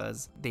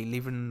because they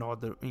live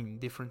in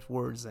different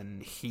worlds,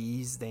 and he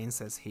is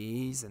dense as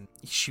he is, and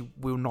she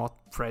will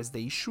not press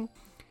the issue.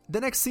 The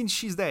next scene,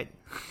 she's dead.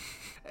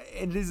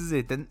 And this is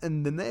it.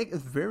 And the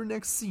very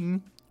next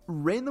scene,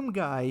 random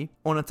guy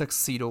on a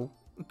tuxedo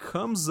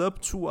comes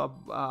up to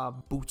a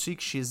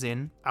boutique she's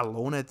in,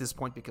 alone at this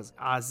point because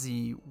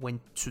Ozzy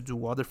went to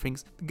do other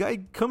things. The guy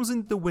comes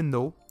in the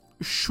window,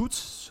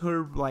 shoots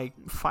her like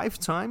 5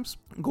 times,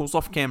 goes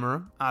off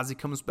camera. Ozzy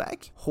comes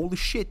back. Holy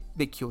shit,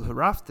 they killed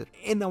her after.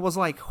 And I was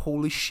like,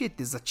 holy shit,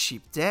 this is a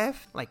cheap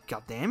death. Like,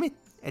 god damn it.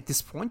 At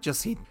this point,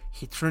 just hit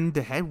her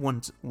the head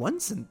once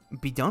and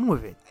be done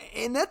with it.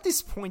 And at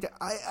this point,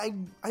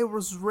 I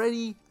was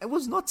ready. I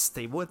was not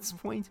stable at this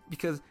point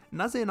because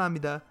Naze and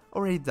Amida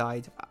already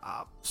died.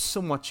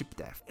 Somewhat cheap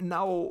death. And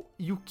now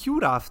you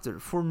killed after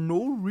for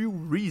no real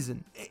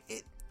reason.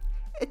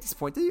 At this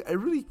point, I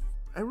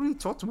really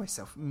thought to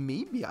myself,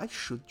 maybe I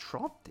should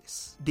drop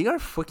this. They are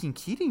fucking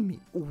kidding me.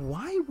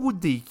 Why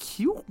would they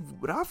kill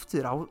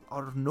Rafter out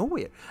of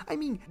nowhere? I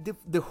mean,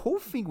 the whole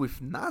thing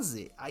with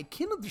Naze, I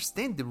can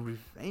understand the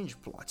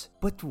revenge plot.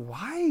 But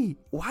why?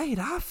 Why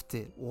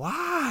Rafter?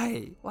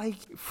 Why?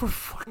 Like, for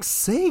fuck's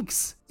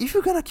sakes. If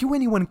you're gonna kill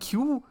anyone,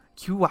 kill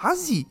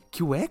Ozzy,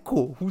 kill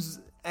Echo,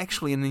 who's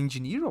actually an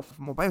engineer of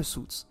mobile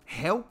suits.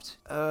 Helped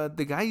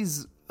the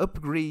guys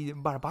upgrade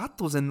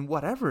Barbatos and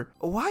whatever.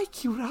 Why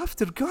kill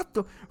after? God,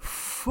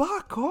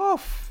 fuck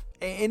off.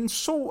 And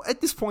so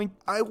at this point,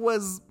 I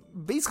was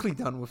basically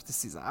done with the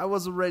season. I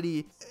was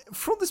already,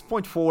 from this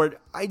point forward,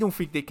 I don't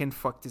think they can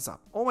fuck this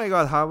up. Oh my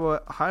god,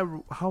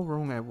 how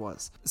wrong I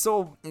was.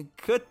 So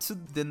cut to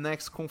the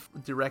next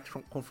direct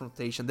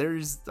confrontation. There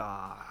is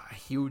a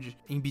huge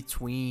in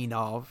between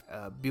of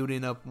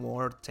building up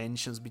more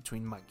tensions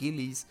between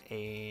Magilis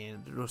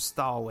and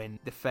Rostal, and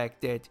the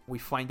fact that we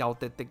find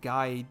out that the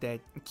guy that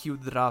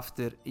killed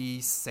Rafter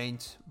is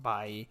sent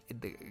by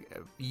the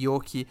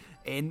Yoki,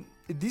 and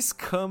this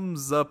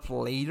comes up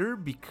later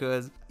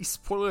because,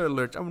 spoiler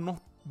alert, I will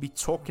not be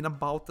talking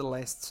about the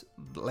last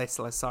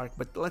arc,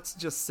 but let's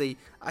just say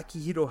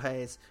Akihiro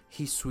has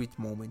his sweet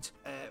moment.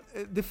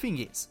 The thing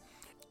is,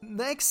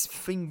 next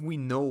thing we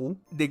know,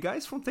 the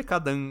guys from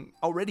Tekadan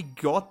already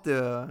got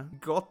the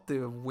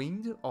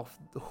wind of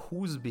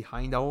who's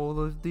behind all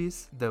of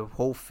this. The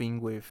whole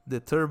thing with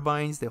the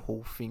turbines, the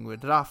whole thing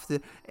with Rafter,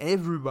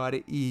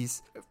 everybody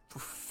is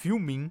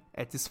fuming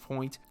at this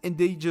point, and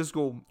they just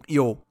go,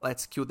 yo,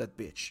 let's kill that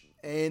bitch.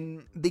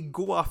 And they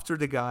go after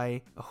the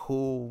guy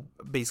who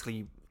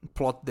basically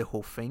plot the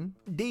whole thing.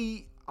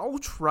 They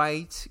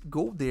outright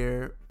go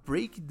there,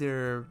 break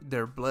their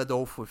blood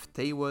off with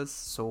Tewas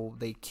so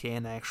they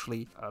can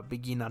actually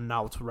begin an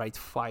outright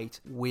fight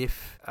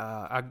with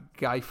a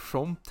guy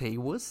from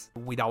Tewas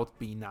without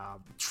being a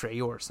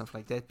betrayal or something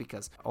like that,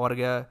 because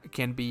Orga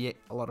can be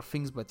a lot of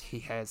things, but he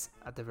has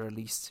at the very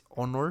least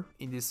honor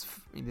in this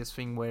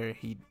thing where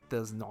he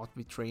does not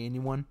betray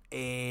anyone.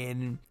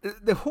 And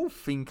the whole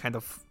thing kind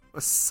of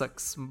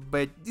sucks,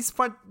 but this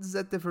part is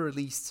at the very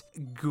least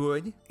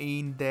good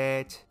in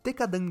that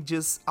Tekadan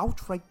just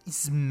outright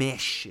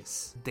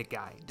smashes the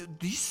guy,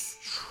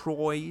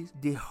 destroys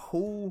the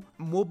whole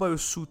mobile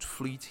suit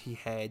fleet he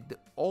had,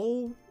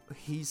 all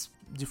his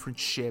different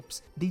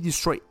ships. They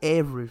destroy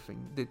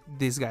everything that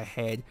this guy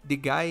had. The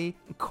guy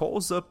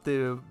calls up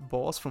the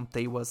boss from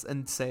Teiwas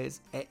and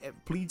says,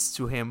 pleads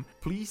to him,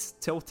 please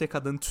tell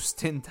Tekadan to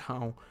stand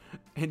down.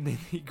 And then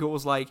he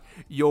goes like,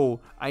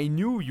 yo, I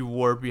knew you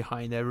were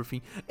behind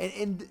everything.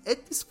 And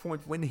at this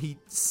point, when he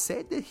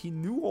said that he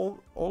knew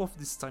all of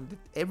this time that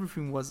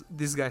everything was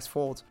this guy's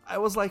fault, I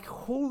was like,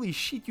 holy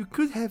shit, you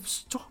could have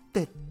stopped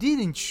that,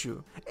 didn't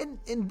you? And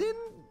then,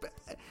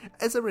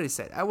 as I already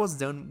said, I was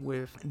done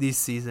with this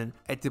season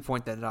at the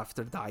point that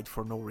Rafter died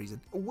for no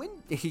reason. When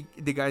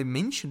the guy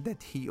mentioned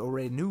that he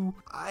already knew,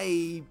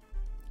 I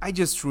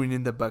just threw it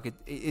in the bucket.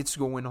 It's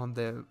going on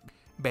the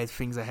bad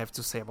things I have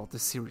to say about the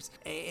series.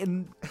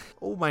 And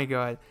oh my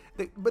god,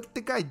 but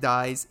the guy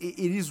dies. It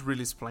is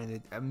really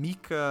splendid.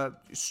 Mika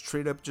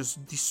straight up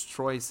just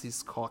destroys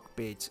his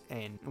cockpit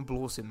and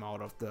blows him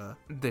out of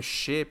the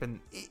ship, and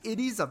it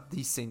is a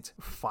decent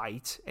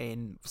fight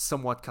and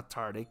somewhat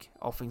cathartic,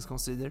 all things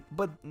considered.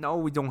 But now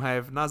we don't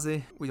have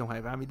Naze, we don't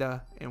have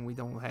Amida, and we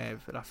don't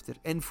have Rafter,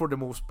 and for the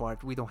most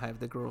part we don't have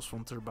the girls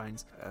from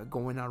Turbines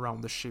going around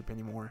the ship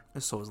anymore,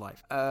 and so is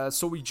life.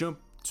 So we jump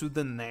to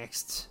the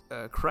next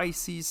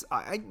crisis.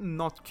 I'm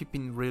not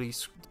keeping really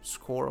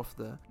score of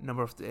the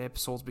number of the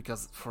episodes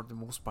because for the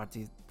most part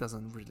it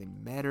doesn't really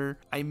matter.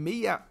 I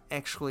may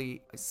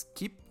actually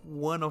skip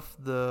one of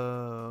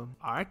the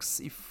arcs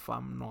if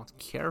I'm not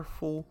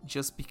careful,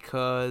 just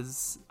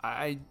because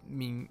I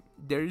mean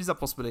there is a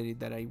possibility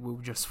that I will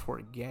just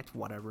forget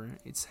whatever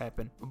it's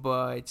happened.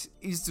 But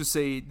is to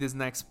say this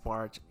next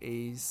part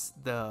is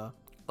the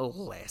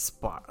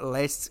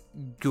last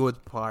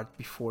good part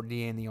before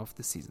the ending of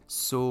the season.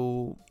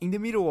 So in the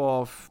middle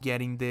of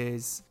getting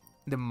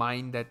the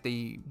mine that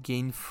they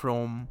gained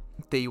from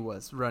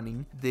Teiwas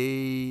running,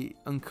 they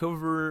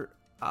uncover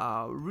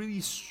a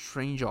really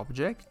strange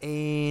object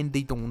and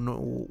they don't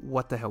know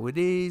what the hell it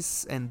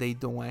is, and they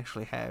don't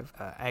actually have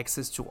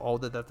access to all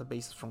the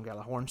databases from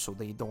Galahorn, so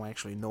they don't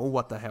actually know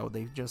what the hell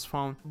they just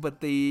found. But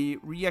they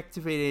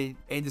reactivated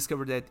and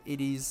discovered that it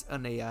is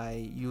an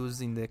AI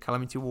used in the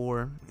Calamity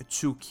War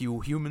to kill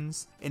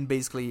humans, and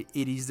basically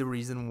it is the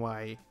reason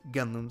why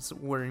Gundams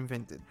were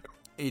invented.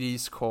 It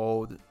is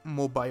called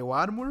Mobile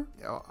Armor,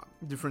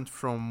 different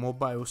from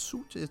Mobile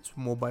Suit. It's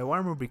Mobile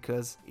Armor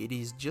because it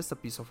is just a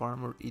piece of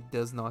armor. It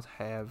does not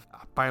have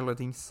a pilot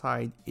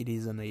inside. It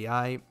is an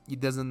AI.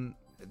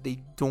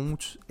 They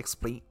don't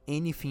explain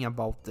anything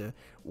about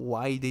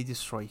why they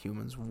destroy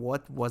humans.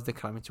 What was the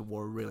Calamity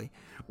War really?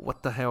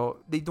 What the hell?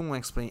 They don't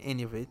explain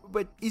any of it.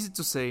 But easy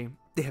to say,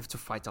 they have to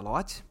fight a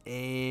lot,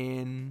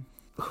 and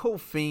the whole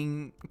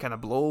thing kind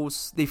of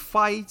blows. They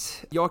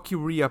fight. Yoki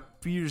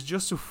reappears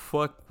just to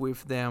fuck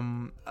with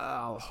them.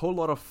 A whole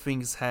lot of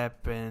things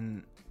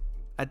happen.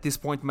 At this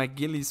point,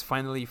 McGillis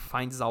finally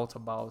finds out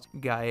about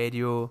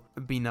Gaerio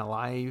being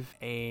alive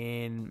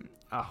and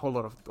a whole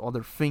lot of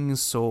other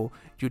things. So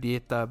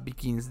Julieta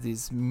begins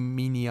this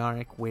mini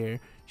arc where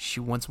she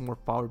wants more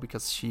power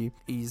because she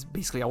is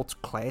basically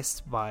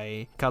outclassed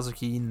by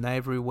Kazuki in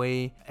every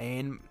way,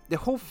 and the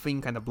whole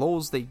thing kind of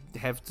blows. They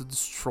have to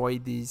destroy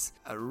this.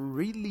 It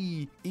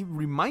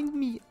reminds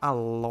me a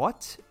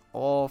lot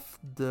of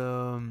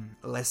the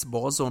last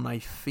boss on, I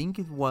think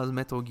it was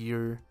Metal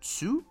Gear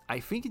 2. I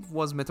think it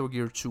was Metal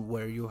Gear 2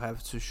 where you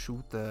have to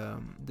shoot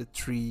the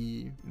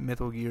 3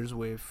 Metal Gears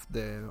with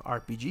the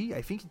RPG.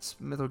 I think it's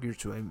Metal Gear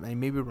 2. I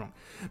may be wrong.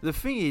 The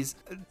thing is,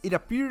 it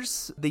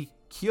appears they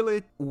kill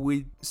it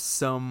with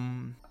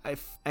some...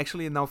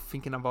 Actually, now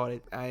thinking about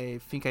it, I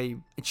think I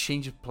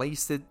changed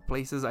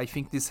places. I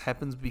think this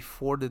happens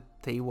before the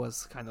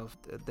Teiwas kind of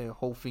the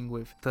whole thing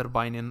with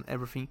Turbine and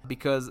everything,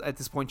 because at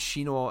this point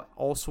Shino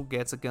also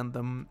gets a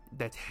Gundam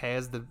that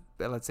has the,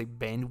 let's say,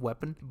 banned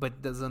weapon,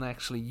 but doesn't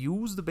actually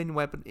use the banned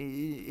weapon.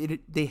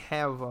 They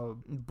have a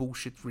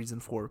bullshit reason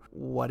for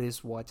what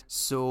is what.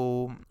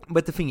 So,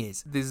 but the thing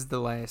is, this is the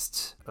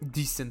last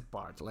decent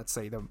part, let's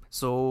say.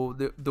 So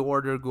the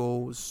order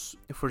goes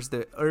first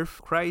the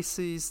Earth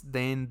crisis,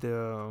 then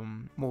the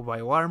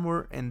Mobile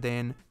Armor, and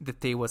then the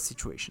Teiwa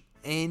situation.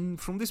 And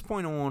from this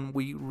point on,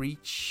 we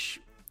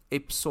reach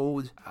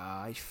episode,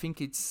 I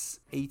think it's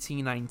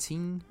 18,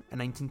 19, and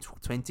 19 to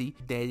 20.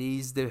 That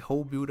is the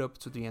whole build up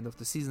to the end of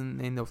the season,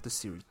 end of the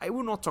series. I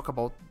will not talk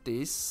about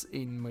this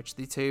in much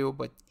detail,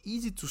 but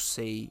easy to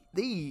say,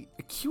 they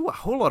kill a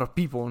whole lot of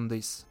people on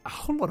this. A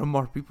whole lot of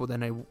more people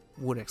than I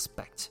would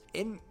expect.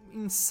 And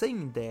in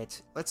saying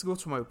that, let's go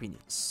to my opinion.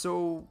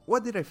 So,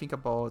 what did I think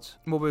about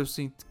Mobile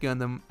Suit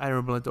Gundam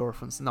Iron Blood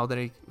Orphans now that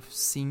I've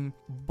seen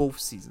both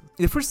seasons?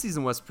 The first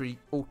season was pretty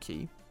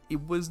okay.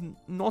 It was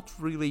not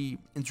really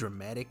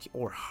dramatic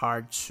or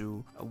hard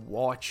to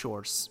watch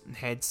or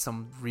had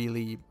some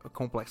really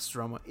complex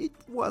drama. It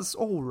was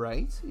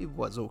alright, it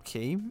was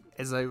okay.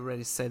 As I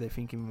already said, I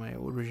think in my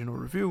original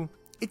review,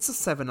 it's a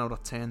 7 out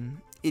of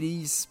 10. It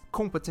is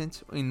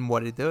competent in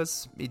what it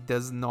does. It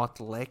does not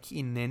lack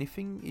in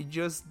anything. It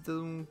just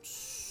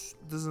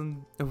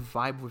doesn't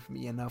vibe with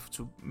me enough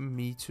to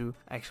me to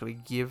actually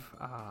give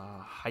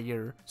a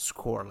higher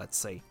score. Let's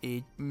say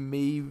it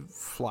may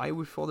fly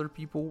with other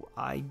people.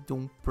 I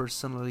don't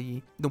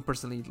personally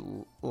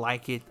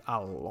like it a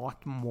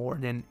lot more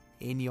than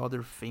any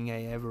other thing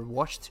I ever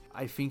watched.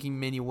 I think in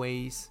many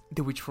ways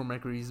The Witch from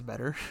Mercury is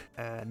better,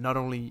 not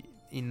only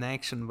in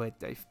action, but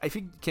I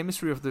think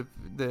chemistry of the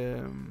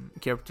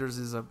characters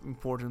is an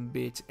important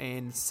bit,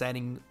 and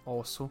setting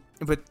also.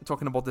 But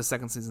talking about the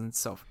second season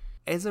itself,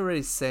 as I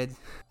already said,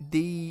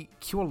 they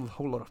kill a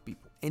whole lot of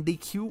people. And they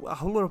kill a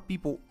whole lot of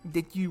people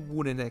that you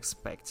wouldn't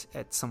expect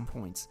at some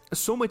points.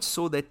 So much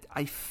so that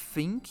I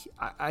think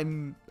I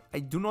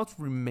do not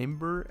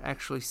remember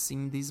actually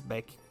seeing this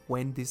back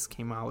when this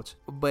came out.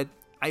 But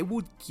I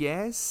would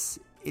guess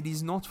it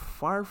is not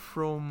far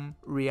from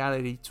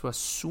reality to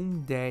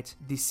assume that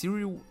the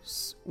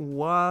series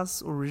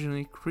was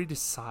originally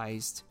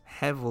criticized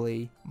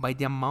heavily by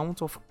the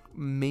amount of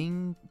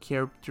main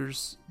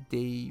characters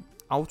they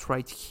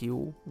outright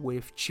kill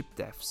with cheap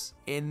deaths.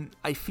 And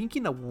I think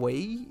in a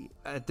way,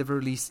 at the very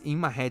least in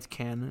my head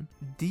canon,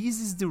 this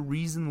is the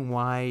reason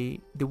why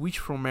the Witch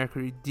from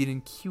Mercury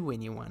didn't kill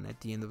anyone at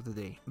the end of the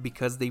day.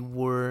 Because they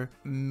were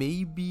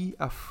maybe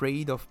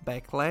afraid of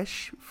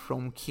backlash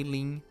from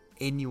killing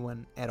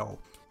anyone at all.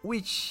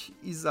 Which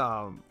is,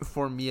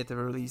 for me at the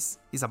very least,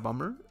 is a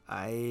bummer.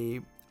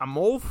 I'm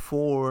all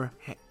for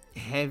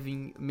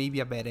having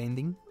maybe a bad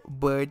ending,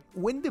 but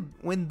when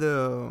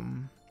the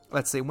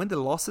let's say when the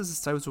losses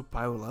start to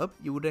pile up,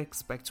 you would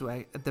expect to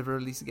at the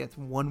very least get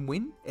one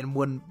win, and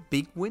one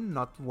big win,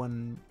 not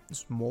one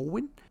small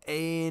win.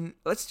 And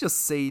let's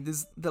just say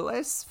this: the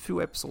last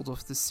few episodes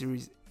of this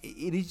series,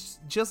 it is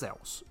just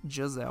else,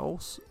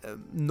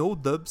 no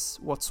dubs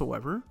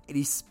whatsoever. It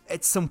is,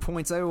 at some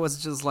points I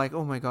was just like,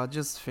 oh my god,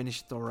 just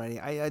finish it already.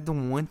 I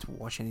don't want to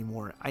watch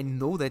anymore. I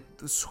know that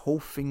this whole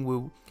thing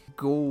will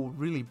go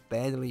really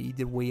badly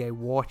either way I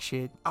watch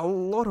it. A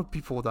lot of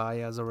people die,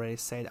 as I already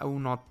said. I will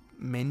not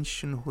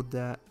mention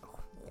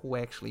who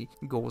actually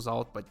goes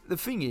out, but the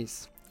thing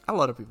is, a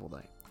lot of people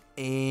die,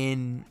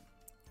 and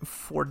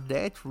for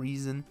that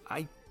reason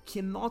I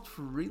cannot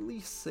really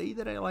say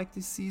that I like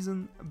this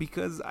season,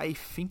 because I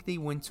think they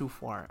went too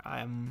far.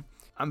 I'm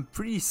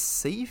pretty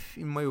safe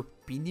in my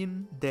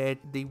opinion that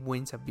they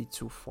went a bit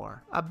too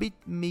far, a bit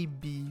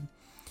maybe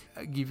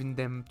giving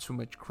them too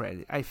much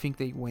credit. I think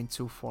they went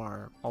too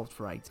far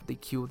outright. They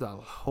killed a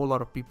whole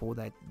lot of people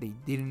that they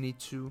didn't need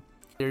to.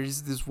 There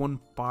is this one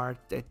part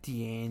at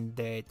the end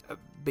that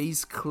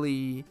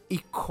basically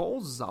it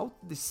calls out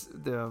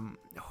the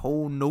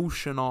whole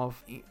notion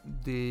of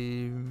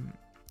the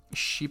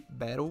ship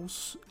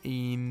battles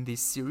in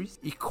this series.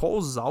 It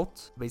calls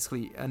out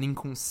basically an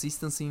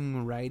inconsistency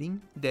in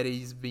writing that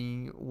is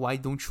being, why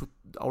don't you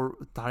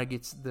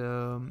target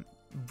the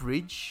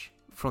bridge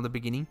from the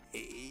beginning?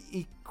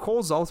 It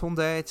calls out on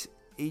that.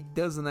 It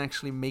doesn't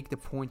actually make the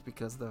point,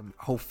 because the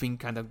whole thing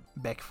kind of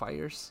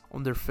backfires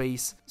on their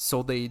face,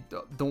 so they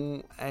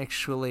don't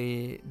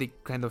actually, they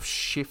kind of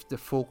shift the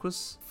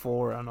focus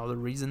for another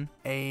reason.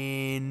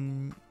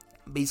 And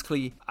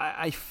basically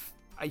I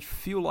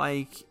feel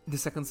like the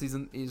second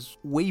season is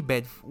way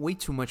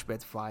too much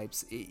bad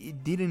vibes.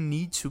 It didn't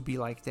need to be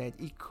like that.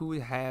 It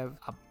could have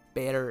a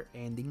better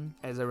ending,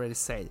 as I already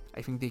said.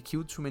 I think they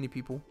killed too many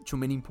people, too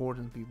many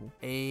important people,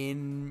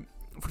 and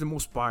for the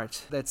most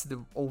part, that's the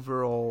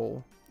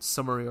overall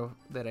summary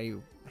that I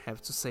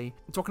have to say.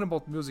 Talking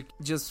about music,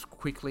 just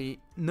quickly,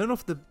 none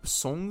of the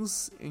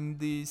songs in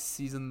this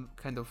season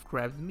kind of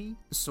grabbed me,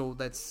 so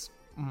that's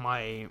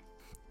my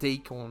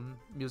take on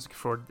music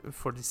for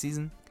the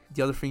season.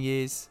 The other thing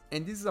is,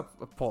 and this is a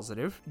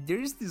positive, there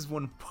is this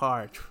one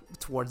part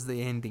towards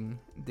the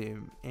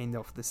end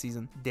of the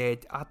season,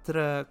 that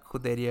Atra,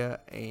 Kuderia,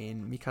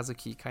 and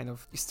Mikazuki kind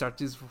of start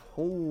this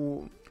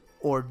whole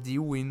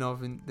ordeal in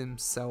of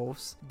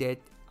themselves, that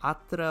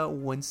Atra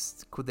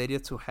wants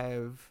Kuderia to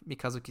have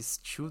Mikazuki's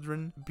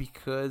children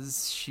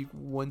because she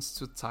wants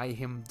to tie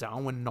him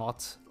down and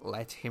not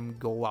let him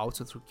go out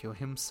to kill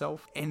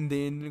himself. And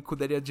then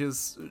Kuderia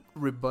just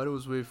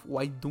rebuttals with,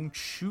 why don't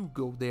you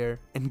go there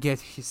and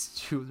get his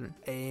children?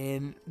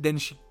 And then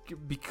she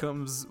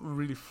becomes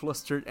really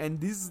flustered,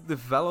 and this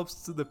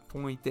develops to the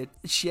point that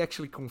she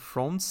actually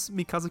confronts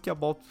Mikazuki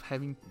about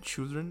having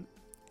children.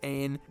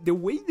 And the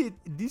way that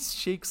this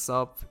shakes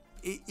up,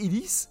 it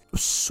is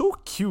so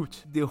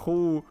cute. The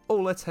whole, oh,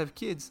 let's have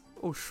kids.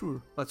 Oh,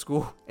 sure, let's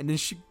go. And then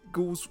she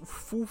goes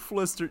full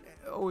flustered.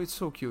 Oh, it's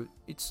so cute.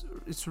 It's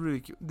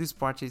really cute. This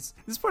part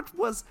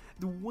was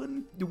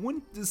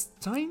this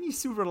tiny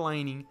silver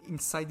lining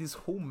inside this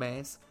whole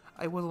mess.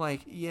 I was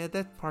like, yeah,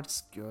 that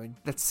part's good.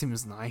 That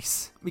seems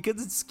nice.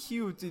 Because it's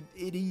cute.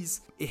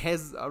 It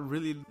has a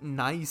really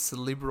nice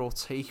liberal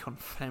take on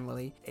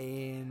family.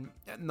 And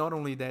not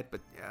only that, but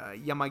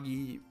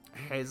Yamagi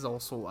has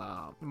also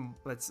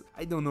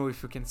I don't know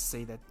if you can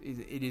say that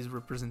it is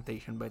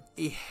representation, but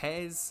it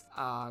has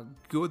a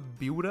good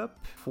build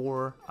up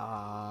for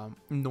a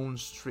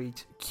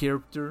non-straight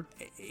character.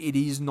 It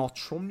is not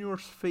thrown in your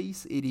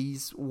face, it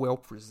is well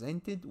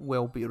presented,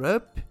 well built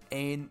up,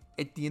 and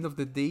at the end of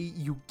the day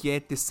you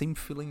get the same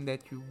feeling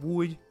that you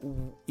would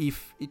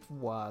if it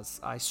was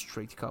a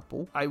straight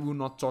couple. I will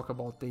not talk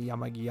about the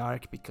Yamagi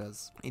arc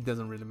because it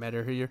doesn't really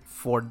matter here,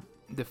 for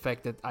the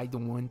fact that I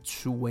don't want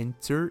to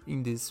enter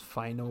in this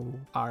final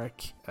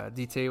arc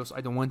details. I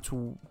don't want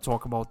to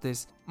talk about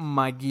this.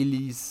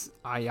 Magilis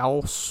I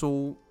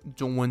also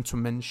don't want to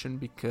mention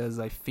because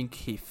I think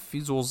he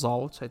fizzles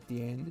out at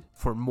the end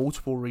for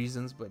multiple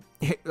reasons, but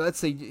let's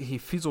say he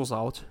fizzles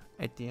out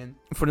at the end.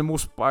 For the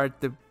most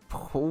part, the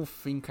whole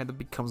thing kind of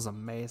becomes a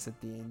mess at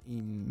the end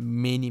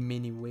in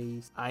many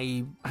ways.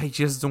 I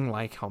just don't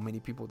like how many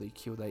people they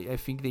killed. I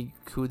think they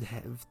could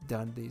have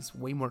done this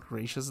way more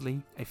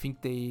graciously. I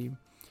think they...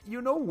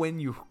 You know when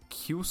you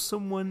kill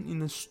someone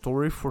in a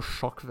story for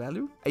shock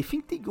value? I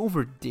think they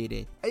overdid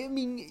it. I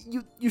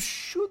mean, you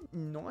should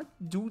not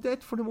do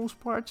that for the most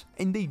part,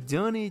 and they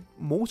done it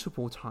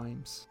multiple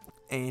times.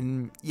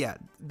 And yeah,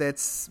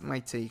 that's my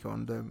take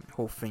on the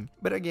whole thing.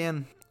 But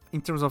again,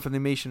 in terms of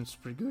animation, it's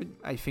pretty good.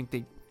 I think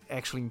they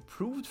actually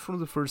improved from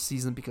the first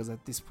season, because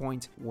at this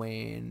point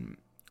when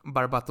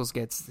Barbatos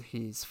gets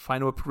his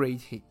final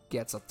upgrade, he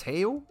gets a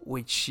tail,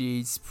 which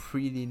is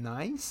pretty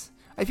nice.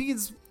 I think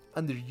it's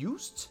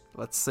underused,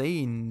 let's say,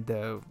 in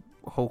the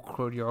whole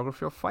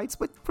choreography of fights,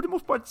 but for the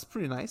most part it's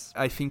pretty nice.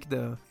 I think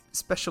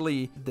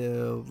especially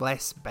the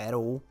last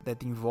battle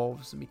that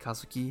involves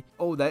Mikazuki,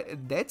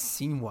 that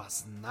scene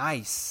was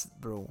nice,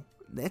 bro.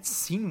 That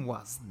scene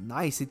was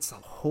nice. It's a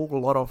whole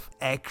lot of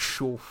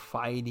actual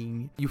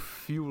fighting. You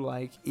feel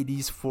like it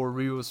is for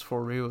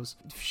reals.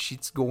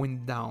 Shit's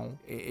going down.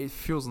 It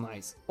feels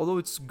nice. Although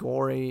it's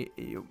gory,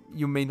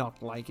 you may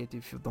not like it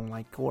if you don't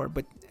like gore.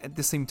 But at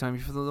the same time,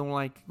 if you don't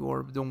like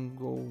gore, don't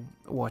go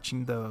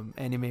watching the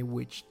anime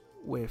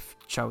with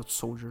child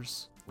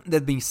soldiers.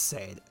 That being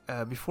said,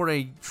 before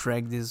I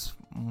drag this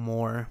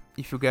more,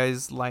 if you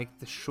guys like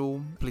the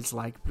show, please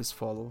like, please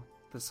follow,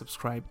 please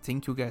subscribe.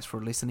 Thank you guys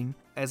for listening.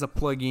 As a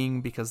plug-in,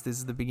 because this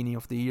is the beginning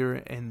of the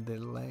year and the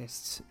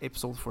last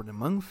episode for the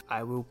month,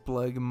 I will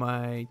plug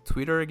my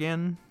Twitter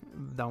again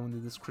down in the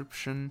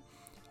description.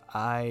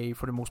 I,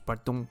 for the most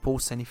part, don't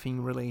post anything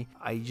really.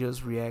 I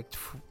just react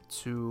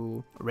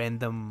to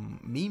random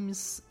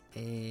memes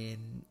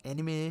and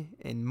anime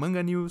and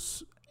manga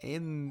news,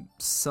 and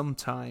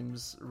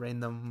sometimes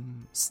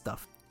random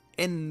stuff.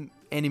 And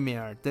anime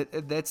art,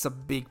 that's a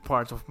big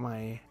part of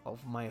my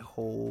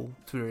whole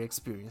Twitter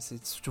experience.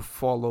 It's to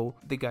follow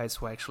the guys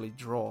who actually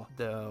draw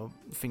the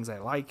things I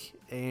like,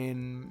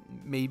 and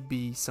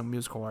maybe some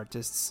musical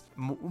artists,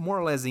 more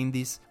or less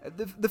indies.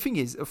 The thing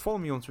is, follow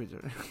me on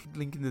Twitter.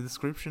 Link in the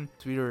description.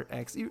 Twitter,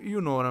 X, you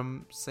know what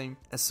I'm saying.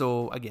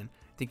 So again,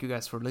 thank you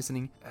guys for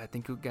listening.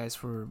 Thank you guys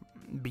for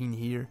being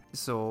here.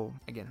 So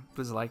again,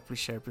 please like, please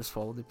share, please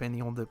follow,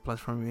 depending on the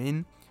platform you're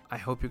in. I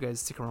hope you guys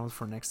stick around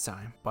for next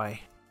time.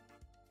 Bye.